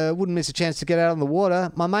 wouldn't miss a chance to get out on the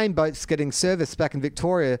water. My main boat's getting serviced back in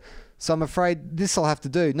Victoria, so I'm afraid this'll have to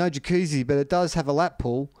do. No jacuzzi, but it does have a lap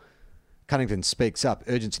pool. Cunnington speaks up,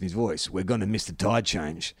 urgency in his voice. We're going to miss the tide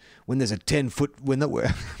change. When there's a 10-foot...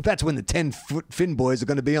 that's when the 10-foot fin boys are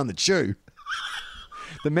going to be on the chew.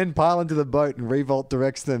 The men pile into the boat and Revolt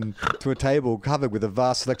directs them to a table covered with a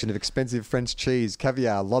vast selection of expensive French cheese,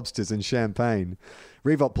 caviar, lobsters and champagne.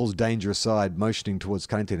 Revolt pulls Danger aside, motioning towards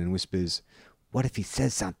Cunnington and whispers, "What if he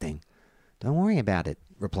says something?" "Don't worry about it,"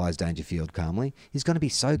 replies Dangerfield calmly. "He's going to be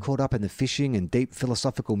so caught up in the fishing and deep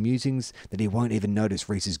philosophical musings that he won't even notice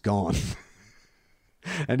Rhys is gone.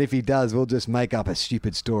 And if he does, we'll just make up a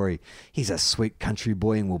stupid story. He's a sweet country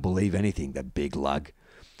boy and will believe anything, the big lug."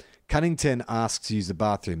 Cunnington asks to use the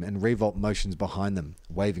bathroom, and Revolt motions behind them,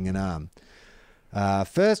 waving an arm.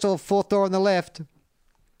 First or fourth door on the left.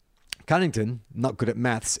 Cunnington, not good at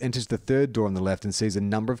maths, enters the third door on the left and sees a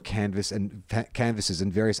number of canvases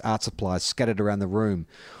and various art supplies scattered around the room.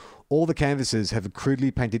 All the canvases have crudely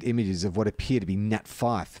painted images of what appear to be Nat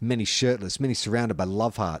Fyfe, many shirtless, many surrounded by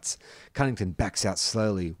love hearts. Cunnington backs out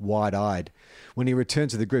slowly, wide-eyed. When he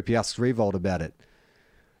returns to the group, he asks Revolt about it.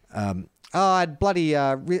 I had bloody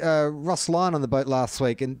Ross Lyon on the boat last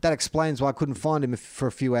week, and that explains why I couldn't find him for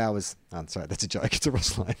a few hours. Oh, sorry, that's a joke. It's a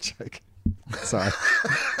Ross Lyon joke. Sorry.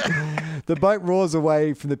 The boat roars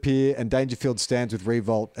away from the pier, and Dangerfield stands with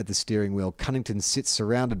Revolt at the steering wheel. Cunnington sits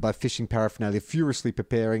surrounded by fishing paraphernalia, furiously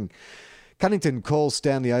preparing. Cunnington calls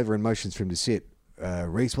Stanley over and motions for him to sit.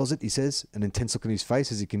 Rhys, was it? He says, an intense look on his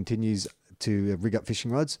face as he continues to rig up fishing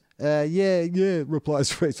rods. Yeah,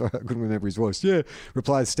 replies Rhys. Sorry, I couldn't remember his voice. Yeah,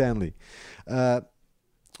 replies Stanley. As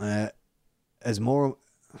more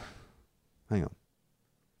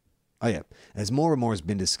and more has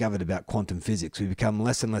been discovered about quantum physics, we become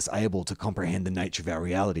less and less able to comprehend the nature of our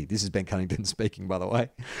reality. This is Ben Cunnington speaking, by the way.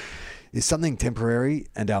 Is something temporary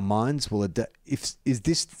and our minds will adapt? Is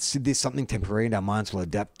this something temporary and our minds will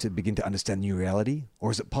adapt to begin to understand new reality?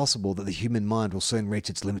 Or is it possible that the human mind will soon reach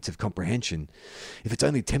its limits of comprehension? If it's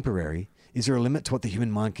only temporary, is there a limit to what the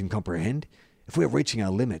human mind can comprehend? If we're reaching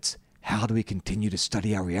our limits, how do we continue to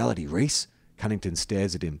study our reality, Rhys? Cunnington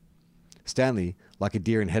stares at him. Stanley, like a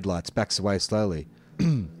deer in headlights, backs away slowly.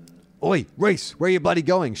 Oi, Reese, where are you bloody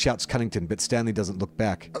going? Shouts Cunnington, but Stanley doesn't look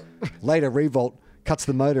back. Later, Revolt cuts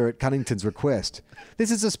the motor at Cunnington's request. This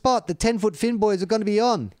is a spot the 10-foot Finn boys are going to be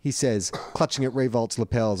on, he says, clutching at Revolt's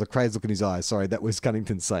lapels, a crazed look in his eyes. Sorry, that was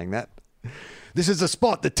Cunnington saying that. This is a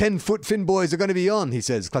spot the 10-foot Finn boys are going to be on, he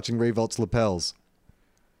says, clutching Revolt's lapels.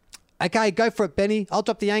 Okay, go for it, Benny. I'll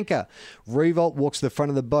drop the anchor. Revolt walks to the front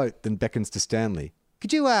of the boat, then beckons to Stanley.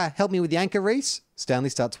 Could you help me with the anchor, Reese? Stanley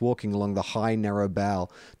starts walking along the high, narrow bow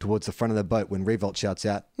towards the front of the boat when Revolt shouts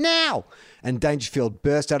out, now! And Dangerfield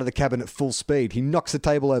bursts out of the cabin at full speed. He knocks the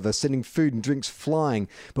table over, sending food and drinks flying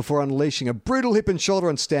before unleashing a brutal hip and shoulder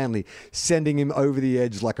on Stanley, sending him over the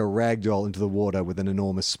edge like a ragdoll into the water with an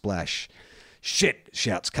enormous splash. Shit,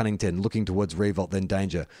 shouts Cunnington, looking towards Revolt, then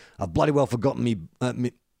Danger. I've bloody well forgotten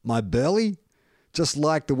my Burley? Just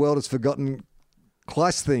like the world has forgotten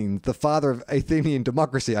Cleisthenes, the father of Athenian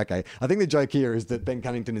democracy. Okay, I think the joke here is that Ben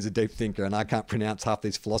Cunnington is a deep thinker and I can't pronounce half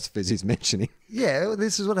these philosophers he's mentioning. Yeah,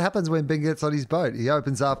 this is what happens when Ben gets on his boat. He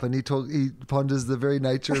opens up and he ponders the very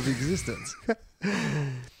nature of existence.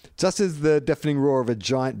 Just as the deafening roar of a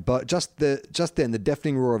giant boat, just then the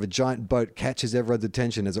deafening roar of a giant boat catches everyone's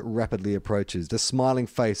attention as it rapidly approaches. The smiling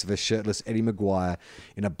face of a shirtless Eddie Maguire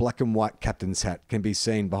in a black and white captain's hat can be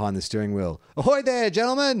seen behind the steering wheel. Ahoy there,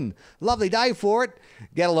 gentlemen! Lovely day for it.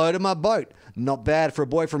 Get a load of my boat. Not bad for a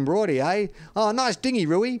boy from Broady, eh? Oh, nice dinghy,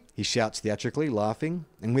 Rui, he shouts theatrically, laughing.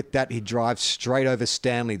 And with that, he drives straight over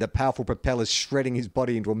Stanley, the powerful propellers shredding his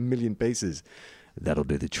body into a million pieces. That'll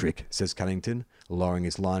do the trick, says Cunnington, lowering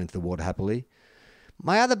his line into the water happily.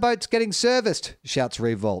 My other boat's getting serviced, shouts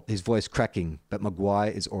Revolt, his voice cracking, but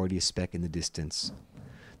Maguire is already a speck in the distance.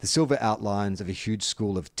 The silver outlines of a huge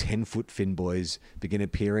school of 10-foot Finn boys begin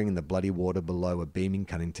appearing in the bloody water below a beaming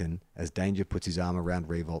Cunnington as Danger puts his arm around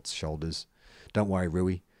Revolt's shoulders. Don't worry,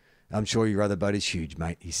 Rui. I'm sure your other boat is huge,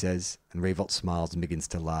 mate, he says, and Revolt smiles and begins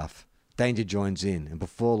to laugh. Danger joins in, and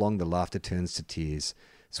before long the laughter turns to tears.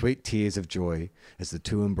 Sweet tears of joy as the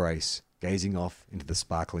two embrace, gazing off into the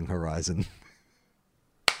sparkling horizon.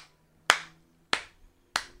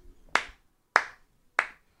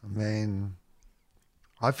 Man,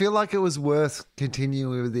 I feel like it was worth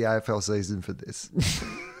continuing with the AFL season for this.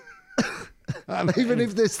 Even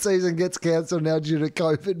if this season gets cancelled now due to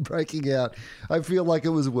COVID breaking out, I feel like it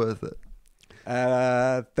was worth it.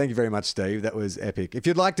 Thank you very much, Steve. That was epic. If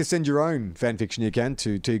you'd like to send your own fanfiction, you can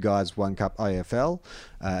to 2guys1cupafl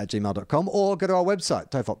at gmail.com or go to our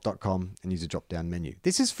website, tofop.com, and use the drop-down menu.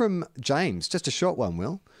 This is from James. Just a short one,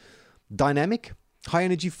 Will. Dynamic,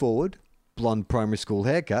 high-energy forward, blonde primary school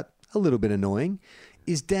haircut, a little bit annoying.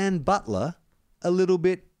 Is Dan Butler a little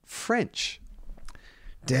bit French?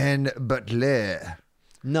 Dan Butler.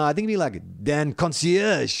 No, I think it'd be like Dan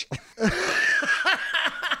Concierge.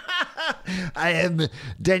 I am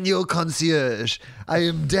Daniel Concierge. I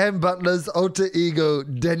am Dan Butler's alter ego,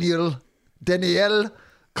 Daniel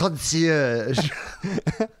Concierge.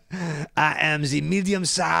 I am the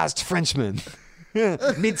medium-sized Frenchman.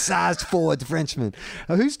 Mid-sized forward Frenchman.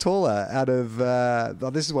 Who's taller out of...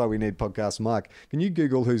 this is why we need podcast Mike. Can you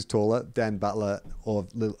Google who's taller, Dan Butler or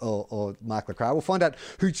Mark Lacroix? We'll find out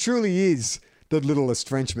who truly is the littlest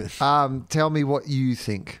Frenchman. Tell me what you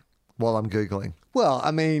think while I'm Googling. Well,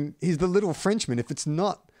 I mean, he's the little Frenchman. If it's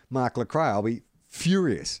not Mark Lacroix, I'll be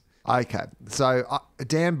furious. Okay, so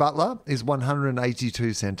Dan Butler is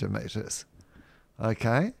 182 centimetres.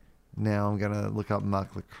 Okay, now I'm going to look up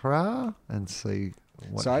Mark Lacroix and see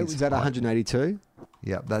what So his is that height- 182?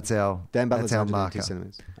 Yeah, that's our Dan Butler's that's our 182 marker.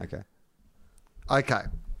 centimetres. Okay. Okay,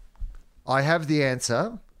 I have the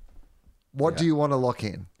answer. What do you want to lock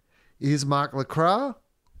in? Is Mark Lacroix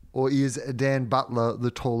or is Dan Butler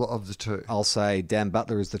the taller of the two? I'll say Dan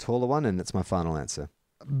Butler is the taller one, and that's my final answer.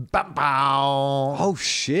 Bow. Oh,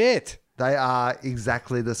 shit. They are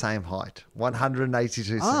exactly the same height,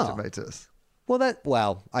 182 centimetres.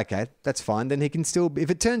 Well, okay, that's fine. Then he can still, if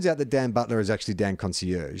it turns out that Dan Butler is actually Dan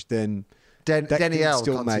Concierge, then Danielle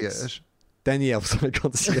still Concierge. Danielle's not a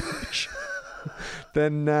concierge.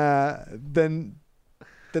 then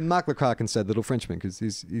Mark Lacroix can say little Frenchman because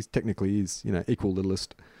he's technically equal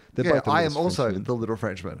littlest. They're Yeah, both the I am littlest also Frenchmen. the little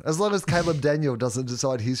Frenchman. As long as Caleb Daniel doesn't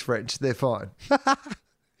decide he's French, they're fine.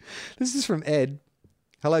 This is from Ed.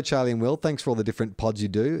 Hello, Charlie and Will. Thanks for all the different pods you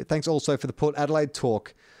do. Thanks also for the Port Adelaide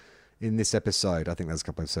talk in this episode. I think that was a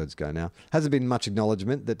couple of episodes ago now. Hasn't been much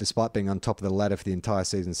acknowledgement that despite being on top of the ladder for the entire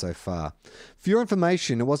season so far. For your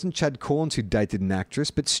information, it wasn't Chad Corns who dated an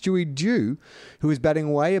actress, but Stewie Dew, who was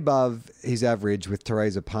batting way above his average with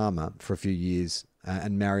Teresa Palmer for a few years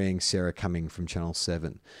and marrying Sarah Cumming from Channel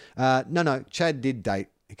 7. No, Chad did date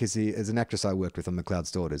because as an actress I worked with on McLeod's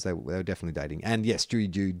Daughters, they were definitely dating. And yes, Stewie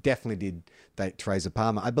Dew definitely did date Teresa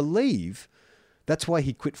Palmer. I believe that's why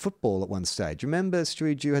he quit football at one stage. Remember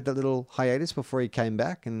Stewie Dew had that little hiatus before he came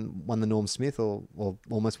back and won the Norm Smith or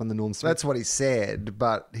almost won the Norm Smith? That's what he said,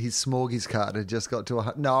 but his Smorgies card had just got to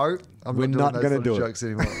a... No, We're not doing gonna those do it. jokes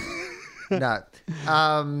anymore. No.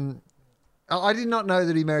 I did not know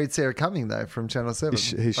that he married Sarah Cumming, though, from Channel 7.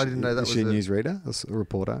 I didn't know that was she a newsreader, a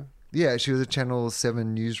reporter? Yeah, she was a Channel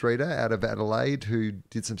 7 newsreader out of Adelaide who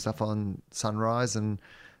did some stuff on Sunrise and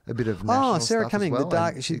a bit of national Sarah stuff Cumming, as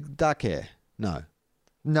well. dark hair.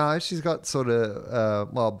 No, she's got sort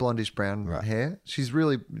of, blondish brown hair. She's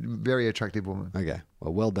really very attractive woman. Okay.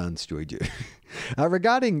 Well done, Stewie Dew.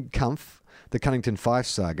 Regarding Cumph, the Cunnington Fife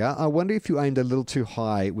saga, I wonder if you aimed a little too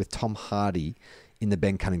high with Tom Hardy in the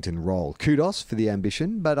Ben Cunnington role. Kudos for the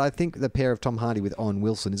ambition, but I think the pair of Tom Hardy with Owen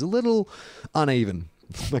Wilson is a little uneven.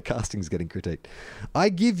 My casting's getting critiqued. I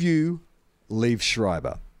give you Liev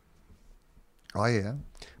Schreiber. Oh, yeah.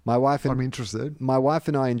 I'm interested. My wife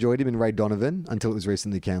and I enjoyed him in Ray Donovan until it was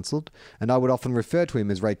recently cancelled, and I would often refer to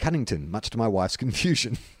him as Ray Cunnington, much to my wife's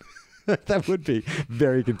confusion. That would be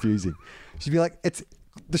very confusing. She'd be like,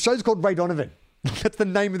 the show's called Ray Donovan. That's the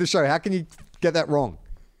name of the show. How can you get that wrong?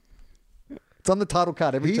 It's on the title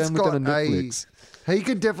card every time we go on Netflix. He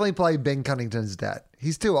could definitely play Ben Cunnington's dad.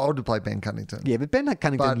 He's too old to play Ben Cunnington. Yeah, but Ben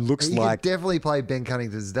Cunnington looks like... He could definitely play Ben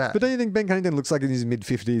Cunnington's dad. But don't you think Ben Cunnington looks like in his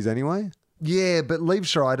mid-50s anyway? Yeah, but Liev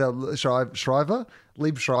Schreiber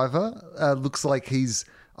looks like he's...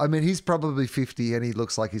 I mean, he's probably 50 and he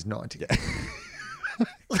looks like he's 90. Yeah.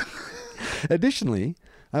 Additionally,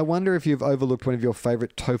 I wonder if you've overlooked one of your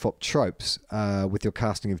favourite TOEFOP tropes with your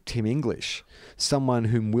casting of Tim English, someone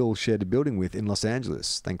whom Will shared a building with in Los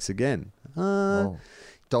Angeles. Thanks again.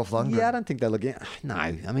 Dolph Lundgren. Yeah, I don't think they look... No,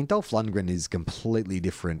 I mean, Dolph Lundgren is completely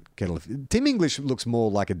different kettle of... Tim English looks more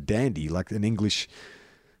like a dandy, like an English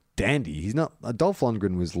dandy. He's not... Dolph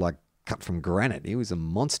Lundgren was like cut from granite. He was a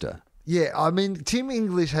monster. Yeah, I mean, Tim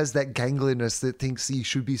English has that gangliness that thinks you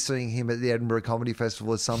should be seeing him at the Edinburgh Comedy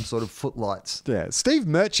Festival as some sort of footlights. Yeah, Steve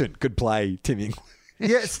Merchant could play Tim English.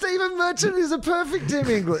 Yeah, Stephen Merchant is a perfect Tim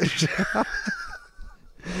English.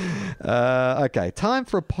 Okay, time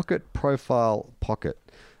for a pocket profile pocket.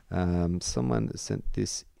 Someone sent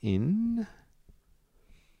this in.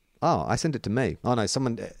 Oh, I sent it to me. Oh, no,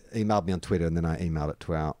 someone emailed me on Twitter and then I emailed it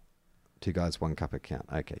to our Two Guys, One Cup account.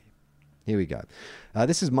 Okay. Here we go.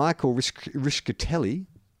 This is Michael Rishkatelli.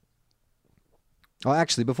 Oh,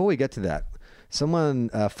 actually, before we get to that, someone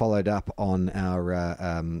followed up on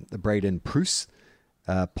our Braden Pruce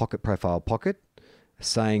pocket profile pocket,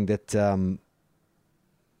 saying that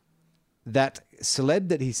that celeb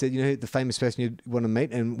that he said, you know, the famous person you'd want to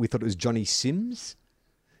meet, and we thought it was Johnny Sims.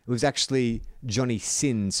 It was actually Johnny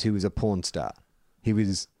Sins, who was a porn star. He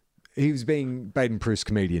was being Braden Pruce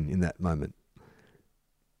comedian in that moment.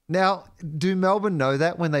 Now, do Melbourne know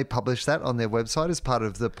that when they publish that on their website as part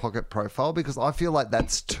of the pocket profile? Because I feel like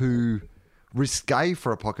that's too risque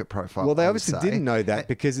for a pocket profile. Well, they obviously didn't know that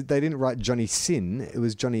because they didn't write Johnny Sin. It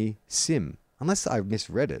was Johnny Sim. Unless I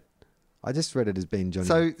misread it. I just read it as being Johnny.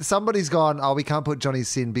 So somebody's gone, oh, we can't put Johnny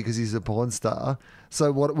Sin because he's a porn star.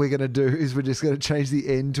 So what we're going to do is we're just going to change the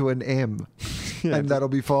N to an M. Yeah, and that'll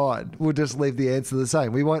be fine. We'll just leave the answer the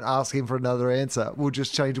same. We won't ask him for another answer. We'll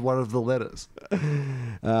just change one of the letters.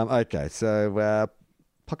 Okay, so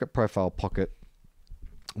pocket profile pocket.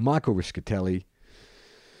 Michael Rishkatelli.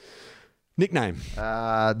 Nickname?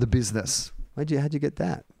 The Business. How'd you get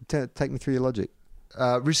that? Take me through your logic.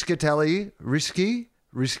 Rishkatelli, risky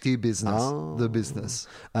business. Oh. The Business.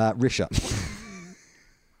 Risha.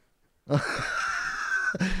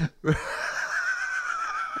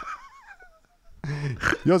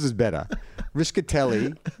 Yours is better.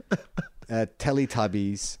 Rishkatelli,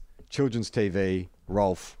 Teletubbies, Children's TV,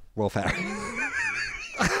 Rolf Harris.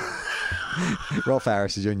 Rolf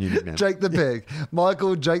Harris is your new nickname. Jake the Peg.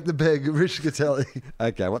 Michael Jake the Peg Rishkatelli.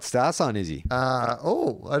 Okay, what star sign is he? I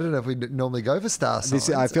don't know if we normally go for star signs.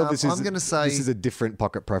 I feel this I'm going to say this is a different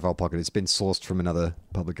pocket profile pocket. It's been sourced from another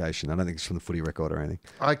publication. I don't think it's from the Footy Record or anything.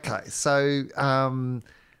 Okay, so I'm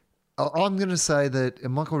going to say that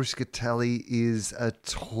Michael Rishkatelli is a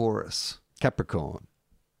Taurus. Capricorn.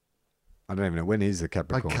 I don't even know. When is the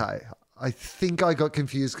Capricorn? Okay. I think I got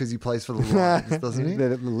confused because he plays for the Lions, doesn't he?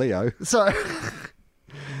 Leo. So,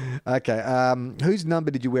 okay. Whose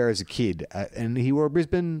number did you wear as a kid? And he wore a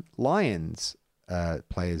Brisbane Lions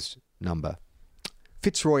player's number.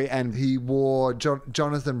 Fitzroy and... He wore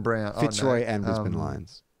Jonathan Brown. Fitzroy and Brisbane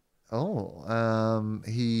Lions.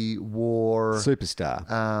 He wore... Superstar.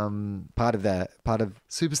 Part of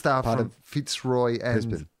Superstar from Fitzroy and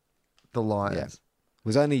Brisbane. the Lions.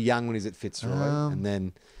 Was only young when he was at Fitzroy, and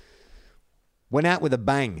then went out with a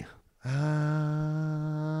bang.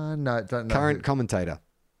 No, don't know. Current commentator.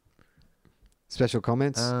 Special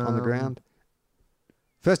comments on the ground.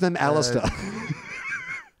 First name Alistair.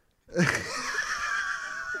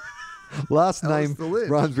 Last name Alistair Lynch.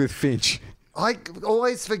 rhymes with Finch. I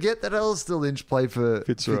always forget that Alistair Lynch played for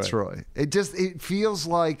Fitzroy. It feels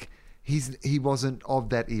like he wasn't of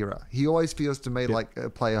that era. He always feels to me like a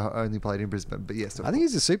player who only played in Brisbane. But yes, I think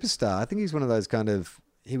he's a superstar. I think he's one of those kind of...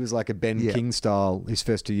 He was like a Ben King style. His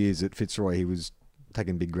first 2 years at Fitzroy, he was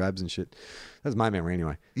taking big grabs and shit. That's my memory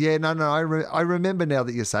anyway. Yeah, no. I remember now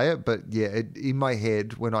that you say it, but yeah, in my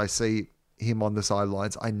head, when I see him on the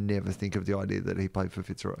sidelines, I never think of the idea that he played for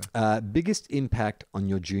Fitzroy. Biggest impact on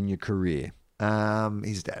your junior career?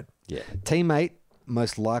 His dad. Yeah. Teammate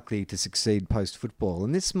most likely to succeed post-football.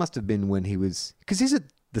 And this must have been when he was... Because he's at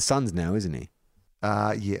the Suns now, isn't he?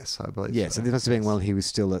 Yes, I believe so this must have been while he was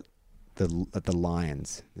still at the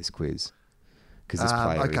Lions, this quiz. Because this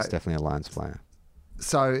player is definitely a Lions player.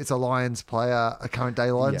 So it's a Lions player, a current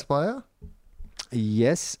day Lions player?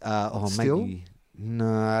 Yes. Still? Maybe...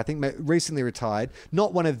 No, I think recently retired.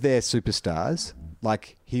 Not one of their superstars.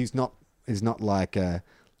 Like, he's not like a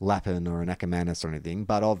Lappin or an Ackermanis or anything,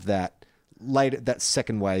 but of that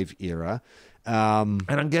second wave era. And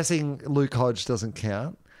I'm guessing Luke Hodge doesn't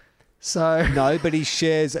count. So no, but he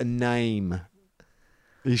shares a name.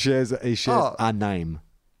 He shares a name.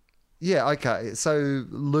 Yeah, okay. So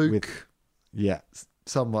Luke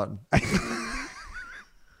someone.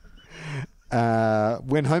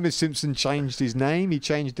 When Homer Simpson changed his name, he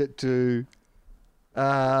changed it to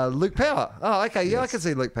Luke Power. Oh, okay. Yeah, yes. I can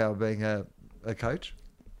see Luke Power being a coach.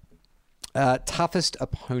 Toughest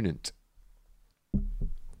opponent.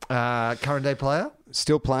 Current day player?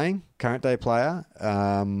 Still playing. Current day player.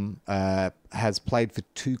 Has played for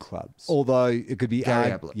 2 clubs. Although it could be...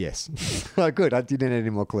 Gary Ablett. Yes. Oh, good. I didn't need any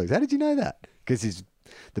more clues. How did you know that? Because he's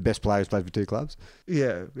the best player who's played for 2 clubs?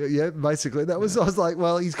 Yeah, basically. I was like,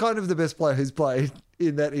 well, he's kind of the best player who's played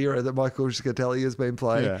in that era that Michael Scatelli has been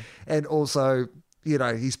playing. Yeah. And also...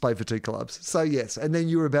 he's played for 2 clubs. So, yes. And then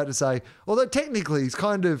you were about to say, although technically he's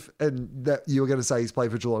kind of, and that you were going to say he's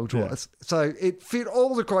played for Geelong twice. Yeah. So it fit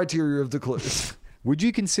all the criteria of the clues. Would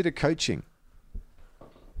you consider coaching?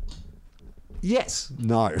 Yes.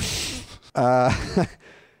 No.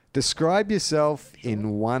 Describe yourself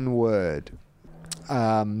in one word.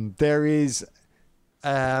 There is...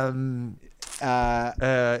 is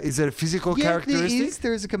it a physical characteristic?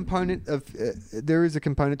 There is a component of. There is a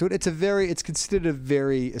component to it. It's considered a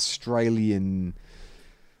very Australian,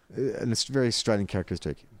 very Australian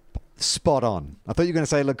characteristic. Spot on. I thought you were going to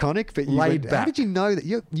say laconic, but laid back. How did you know that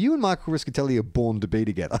you and Michael Riscatelli are born to be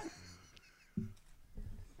together?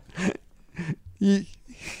 you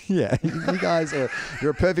guys are.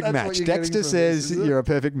 You're a perfect match. Dexter says you're a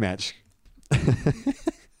perfect match.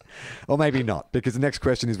 Or maybe not, because the next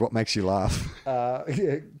question is what makes you laugh.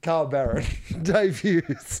 Carl Barron, Dave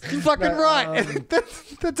Hughes. You're fucking right.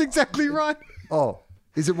 That's exactly right. Oh,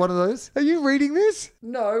 is it one of those? Are you reading this?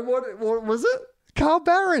 No. What was it? Carl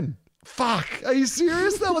Barron. Fuck. Are you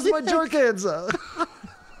serious? That was my joke answer.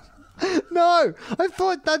 No, I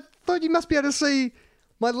thought you must be able to see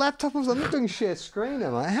my laptop. I'm not doing share screen,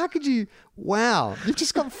 am I? How could you? Wow, you've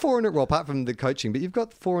just got 4 in a row. Apart from the coaching, but you've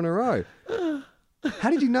got 4 in a row.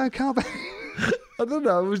 How did you know Carl Barron? I don't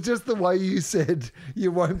know. It was just the way you said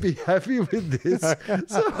you won't be happy with this.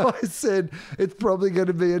 So I said it's probably going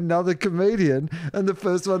to be another comedian. And the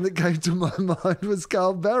first one that came to my mind was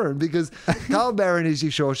Carl Barron, because Carl Barron is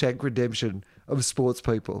your Shawshank Redemption of sports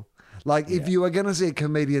people. Like, if you are going to see a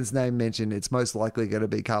comedian's name mentioned, it's most likely going to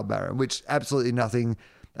be Carl Barron, which absolutely nothing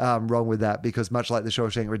wrong with that, because much like the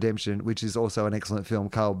Shawshank Redemption, which is also an excellent film,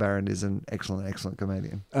 Carl Barron is an excellent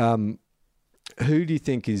comedian. Who do you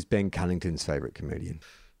think is Ben Cunnington's favourite comedian?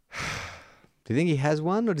 Do you think he has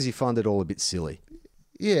one, or does he find it all a bit silly?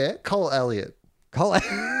 Yeah, Cole Elliott. The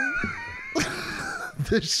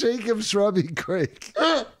Sheik of Shrubby Creek.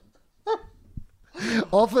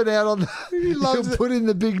 Often out on he'll put in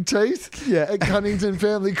the big teeth at Cunnington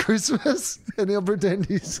Family Christmas, and he'll pretend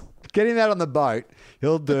he's... Get him out on the boat.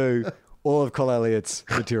 He'll do... all of Cole Elliott's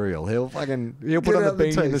material. He'll put on the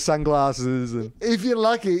beanie and the sunglasses. And... If you're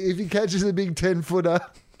lucky, if he catches a big 10-footer,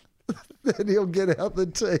 then he'll get out the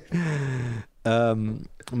teeth.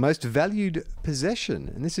 Most valued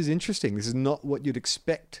possession. And this is interesting. This is not what you'd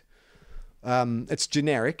expect. It's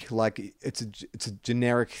generic. Like, it's a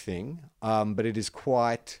generic thing. But it is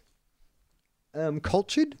quite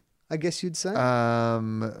cultured, I guess you'd say.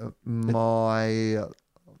 My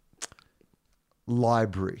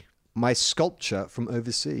library. My sculpture from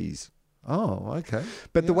overseas. Oh, okay.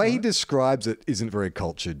 But the way he describes it isn't very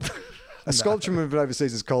cultured. A sculpture from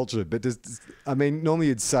overseas is cultured, but normally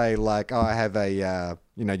you'd say like, oh, I have a,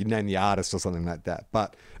 you name the artist or something like that.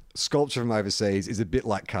 But sculpture from overseas is a bit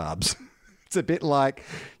like carbs. It's a bit like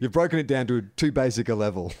you've broken it down to too basic a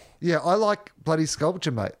level. Yeah, I like bloody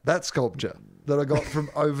sculpture, mate. That sculpture that I got from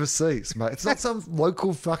overseas, mate. It's not some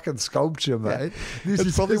local fucking sculpture, mate. This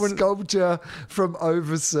is probably a sculpture from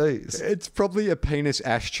overseas. It's probably a penis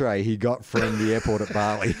ashtray he got from the airport at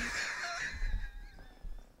Bali.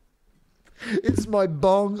 It's my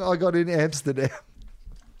bong I got in Amsterdam.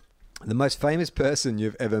 The most famous person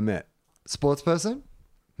you've ever met? Sports person?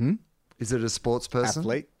 Is it a sports person?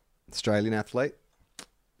 Athlete. Australian athlete.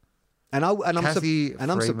 And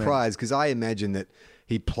I'm surprised because I imagine that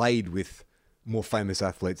he played with more famous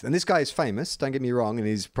athletes. And this guy is famous, don't get me wrong, and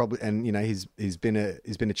he's been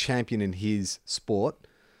a champion in his sport,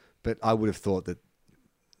 but I would have thought that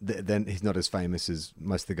then he's not as famous as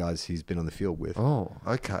most of the guys he's been on the field with. Oh,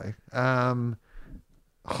 okay.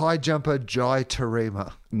 High jumper Jai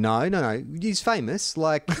Tarima. No. He's famous.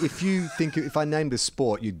 Like if I named a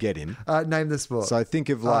sport, you'd get him. Name the sport. So think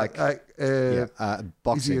of boxing.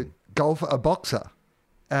 Is he a golfer, a boxer?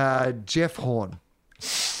 Jeff Horn.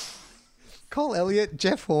 Cole Elliott,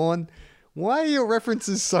 Jeff Horn. Why are your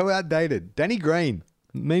references so outdated? Danny Green,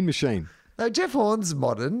 Mean Machine. No, Jeff Horn's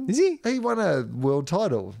modern. Is he? He won a world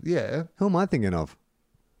title. Yeah. Who am I thinking of?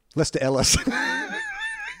 Lester Ellis.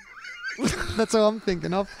 That's who I'm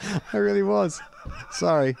thinking of. I really was.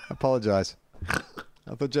 Sorry. Apologise.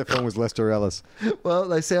 I thought Jeff Horn was Lester Ellis. Well,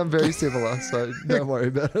 they sound very similar, so don't worry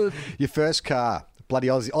about it. Your first car. Bloody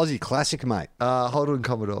Aussie classic, mate. Holden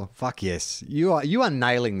Commodore. Fuck yes. You are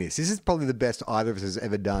nailing this. This is probably the best either of us has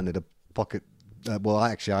ever done at a pocket. I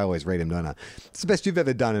always read them, don't I? It's the best you've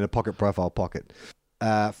ever done in a pocket profile pocket.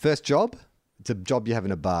 First job? It's a job you have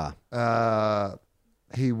in a bar.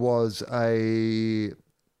 He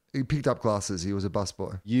picked up glasses. He was a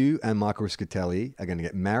busboy. You and Michael Riscatelli are going to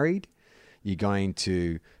get married. You're going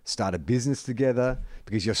to start a business together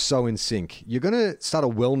because you're so in sync. You're going to start a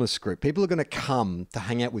wellness group. People are going to come to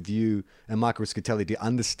hang out with you and Michael Riscatelli to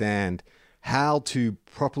understand how to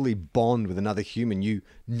properly bond with another human. You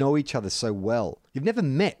know each other so well. You've never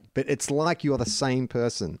met, but it's like you are the same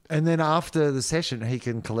person. And then after the session, he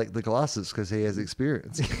can collect the glasses because he has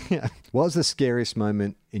experience. Yeah. What was the scariest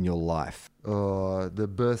moment in your life? The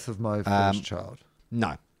birth of my first child.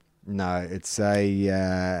 No.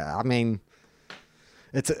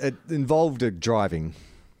 It's it involved a driving,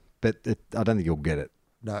 but I don't think you'll get it.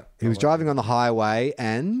 No. He was driving on the highway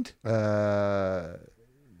and... the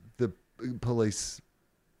police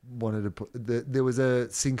wanted to put... there was a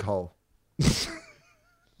sinkhole.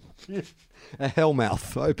 A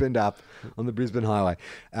hellmouth opened up on the Brisbane highway.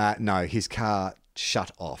 No, his car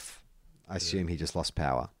shut off. I assume he just lost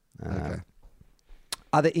power. Okay.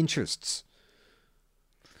 Other interests?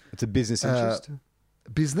 It's a business interest.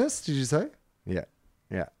 Business, did you say? Yeah.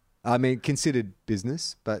 I mean, considered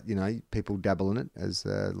business, but, people dabble in it as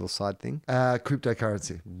a little side thing.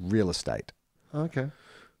 Cryptocurrency. Real estate. Okay.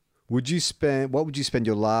 What would you spend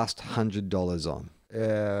your last $100 on?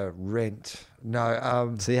 Rent.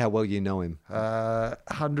 No. See how well you know him.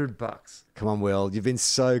 $100. Come on, Will. You've been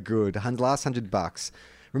so good. Last $100.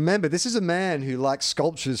 Remember, this is a man who likes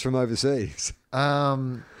sculptures from overseas.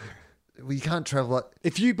 We can't travel.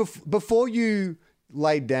 If you before you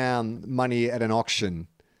laid down money at an auction,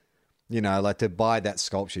 like to buy that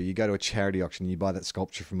sculpture, you go to a charity auction, you buy that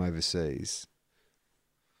sculpture from overseas.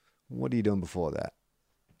 What are you doing before that?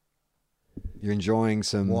 You're enjoing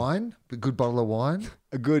some wine, a good bottle of wine,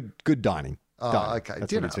 a good dining. Oh, okay.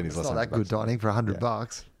 That's Dinner. It's not that good dining for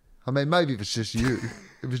 $100. I mean, maybe if it's just you,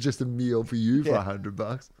 if it's just a meal for you for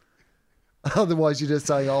 $100. Otherwise, you're just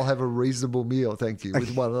saying, I'll have a reasonable meal, thank you,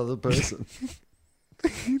 with one other person.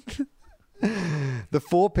 The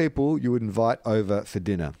 4 people you would invite over for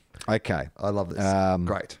dinner. Okay. I love this.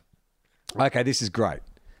 Great. Okay, this is great.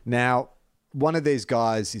 Now, one of these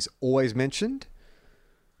guys is always mentioned,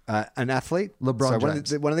 an athlete. LeBron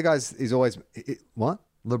James. One of the guys is always... What?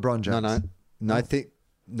 LeBron James.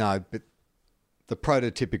 No, but the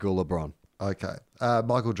prototypical LeBron. Okay.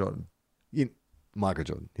 Michael Jordan. Michael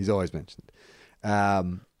Jordan. He's always mentioned. A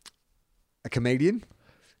comedian.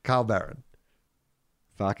 Carl Barron.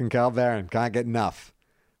 Fucking Carl Barron. Can't get enough.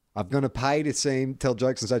 I'm going to pay to see him tell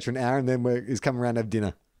jokes on stage for an hour and then he's coming around to have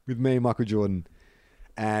dinner with me and Michael Jordan.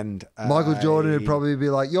 And Michael Jordan would probably be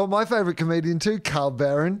like, you're my favourite comedian too, Carl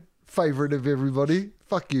Barron. Favourite of everybody.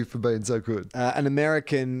 Fuck you for being so good. An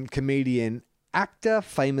American comedian, actor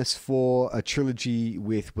famous for a trilogy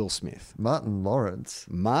with Will Smith. Martin Lawrence.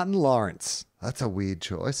 Martin Lawrence. That's a weird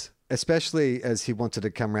choice. especially as he wanted to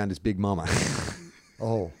come around his big mama.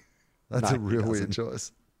 Oh, that's No, a real he weird doesn't.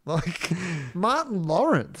 choice. Like Martin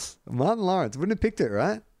Lawrence. Martin Lawrence. Wouldn't have picked it,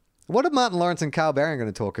 right? What are Martin Lawrence and Carl Barron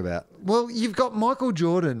going to talk about? Well, you've got Michael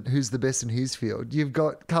Jordan, who's the best in his field. You've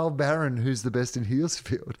got Carl Barron, who's the best in his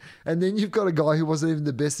field. And then you've got a guy who wasn't even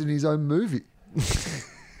the best in his own movie.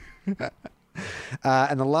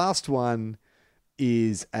 And the last one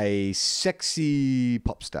is a sexy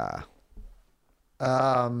pop star.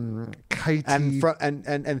 Katie.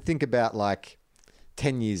 And think about like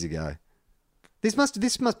 10 years ago. This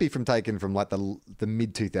must be taken from like the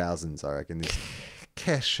mid 2000s, I reckon. This.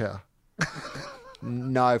 Kesha.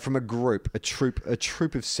 No, from a troop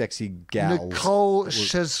of sexy gals. Nicole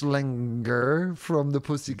Scherzinger from the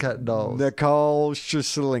Pussycat Dolls. Nicole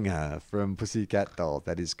Scherzinger from Pussycat Dolls.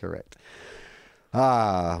 That is correct.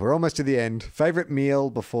 We're almost to the end. Favorite meal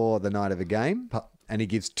before the night of a game, and he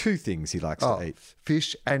gives 2 things he likes to eat: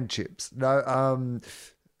 fish and chips. No,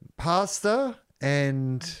 pasta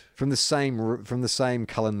and from the same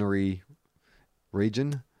culinary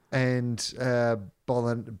region. And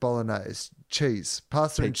bolognese, cheese,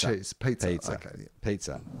 pasta and cheese, pizza. Okay, yeah.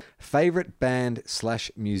 Pizza. Favorite band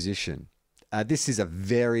 / musician. This is a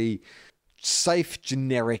very safe,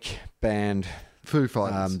 generic band. Foo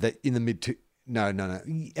Fighters. That in the mid no.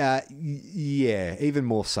 Yeah, even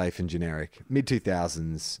more safe and generic. Mid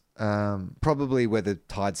 2000s. Probably where the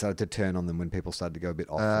tide started to turn on them when people started to go a bit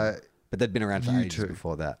off. But they'd been around for ages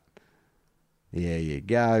before that. There you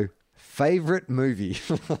go. Favorite movie.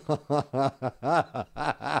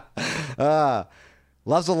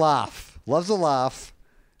 Loves a laugh,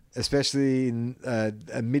 especially in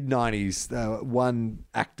mid 90s. One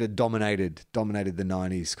actor dominated the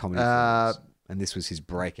 90s comedy films, and this was his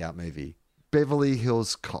breakout movie. Beverly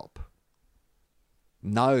Hills Cop.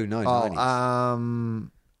 No, 90s.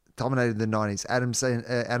 Dominated the 90s.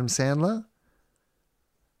 Adam Sandler.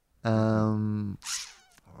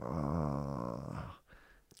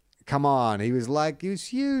 Come on, he was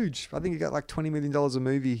huge. I think he got like $20 million a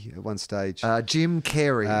movie at one stage. Jim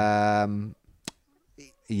Carrey.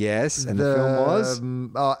 Yes, and the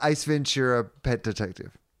film was Ace Ventura, Pet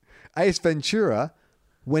Detective. Ace Ventura,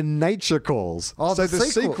 When Nature Calls. Oh, so the the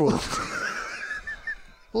sequel.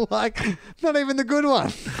 Like, not even the good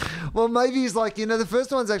one. Well, maybe he's like, the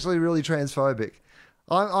first one's actually really transphobic.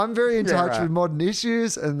 I'm very in touch with modern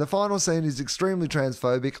issues, and the final scene is extremely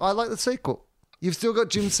transphobic. I like the sequel. You've still got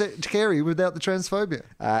Jim Carrey without the transphobia.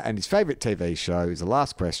 And his favourite TV show is the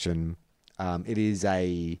last question. It is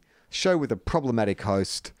a show with a problematic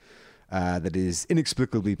host that is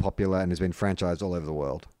inexplicably popular and has been franchised all over the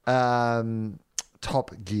world.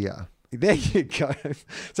 Top Gear. There you go.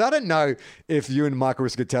 So I don't know if you and Michael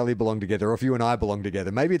Riscatelli belong together or if you and I belong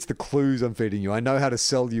together. Maybe it's the clues I'm feeding you. I know how to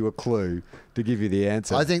sell you a clue to give you the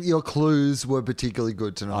answer. I think your clues were particularly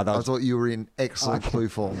good tonight. I thought you were in excellent clue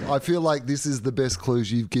form. I feel like this is the best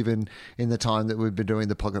clues you've given in the time that we've been doing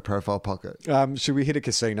the Pocket Profile Pocket. Should we hit a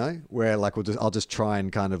casino where I'll just try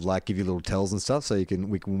and kind of give you little tells and stuff so we can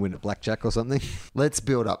win at blackjack or something? Let's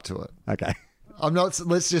build up to it. Okay.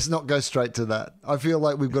 Let's just not go straight to that. I feel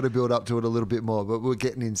like we've got to build up to it a little bit more, but we're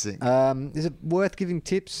getting in sync. Is it worth giving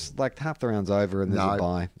tips? Like half the round's over and there's a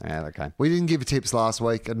buy. Yeah, okay. We didn't give tips last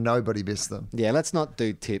week and nobody missed them. Yeah, let's not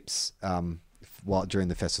do tips during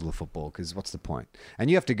the Festival of Football, because what's the point? And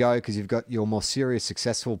you have to go because you've got your more serious,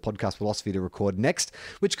 successful podcast philosophy to record next,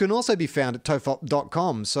 which can also be found at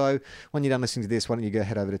tofop.com. So when you're done listening to this, why don't you go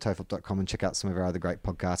head over to tofop.com and check out some of our other great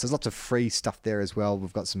podcasts. There's lots of free stuff there as well.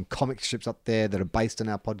 We've got some comic strips up there that are based on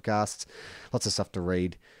our podcasts. Lots of stuff to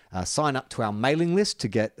read. Sign up to our mailing list to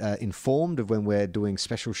get informed of when we're doing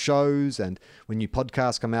special shows and when new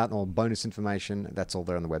podcasts come out or bonus information. That's all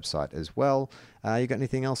there on the website as well. You got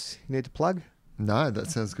anything else you need to plug? No, that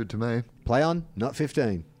sounds good to me. Play on, not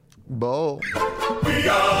 15. Ball. We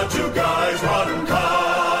are 2 guys running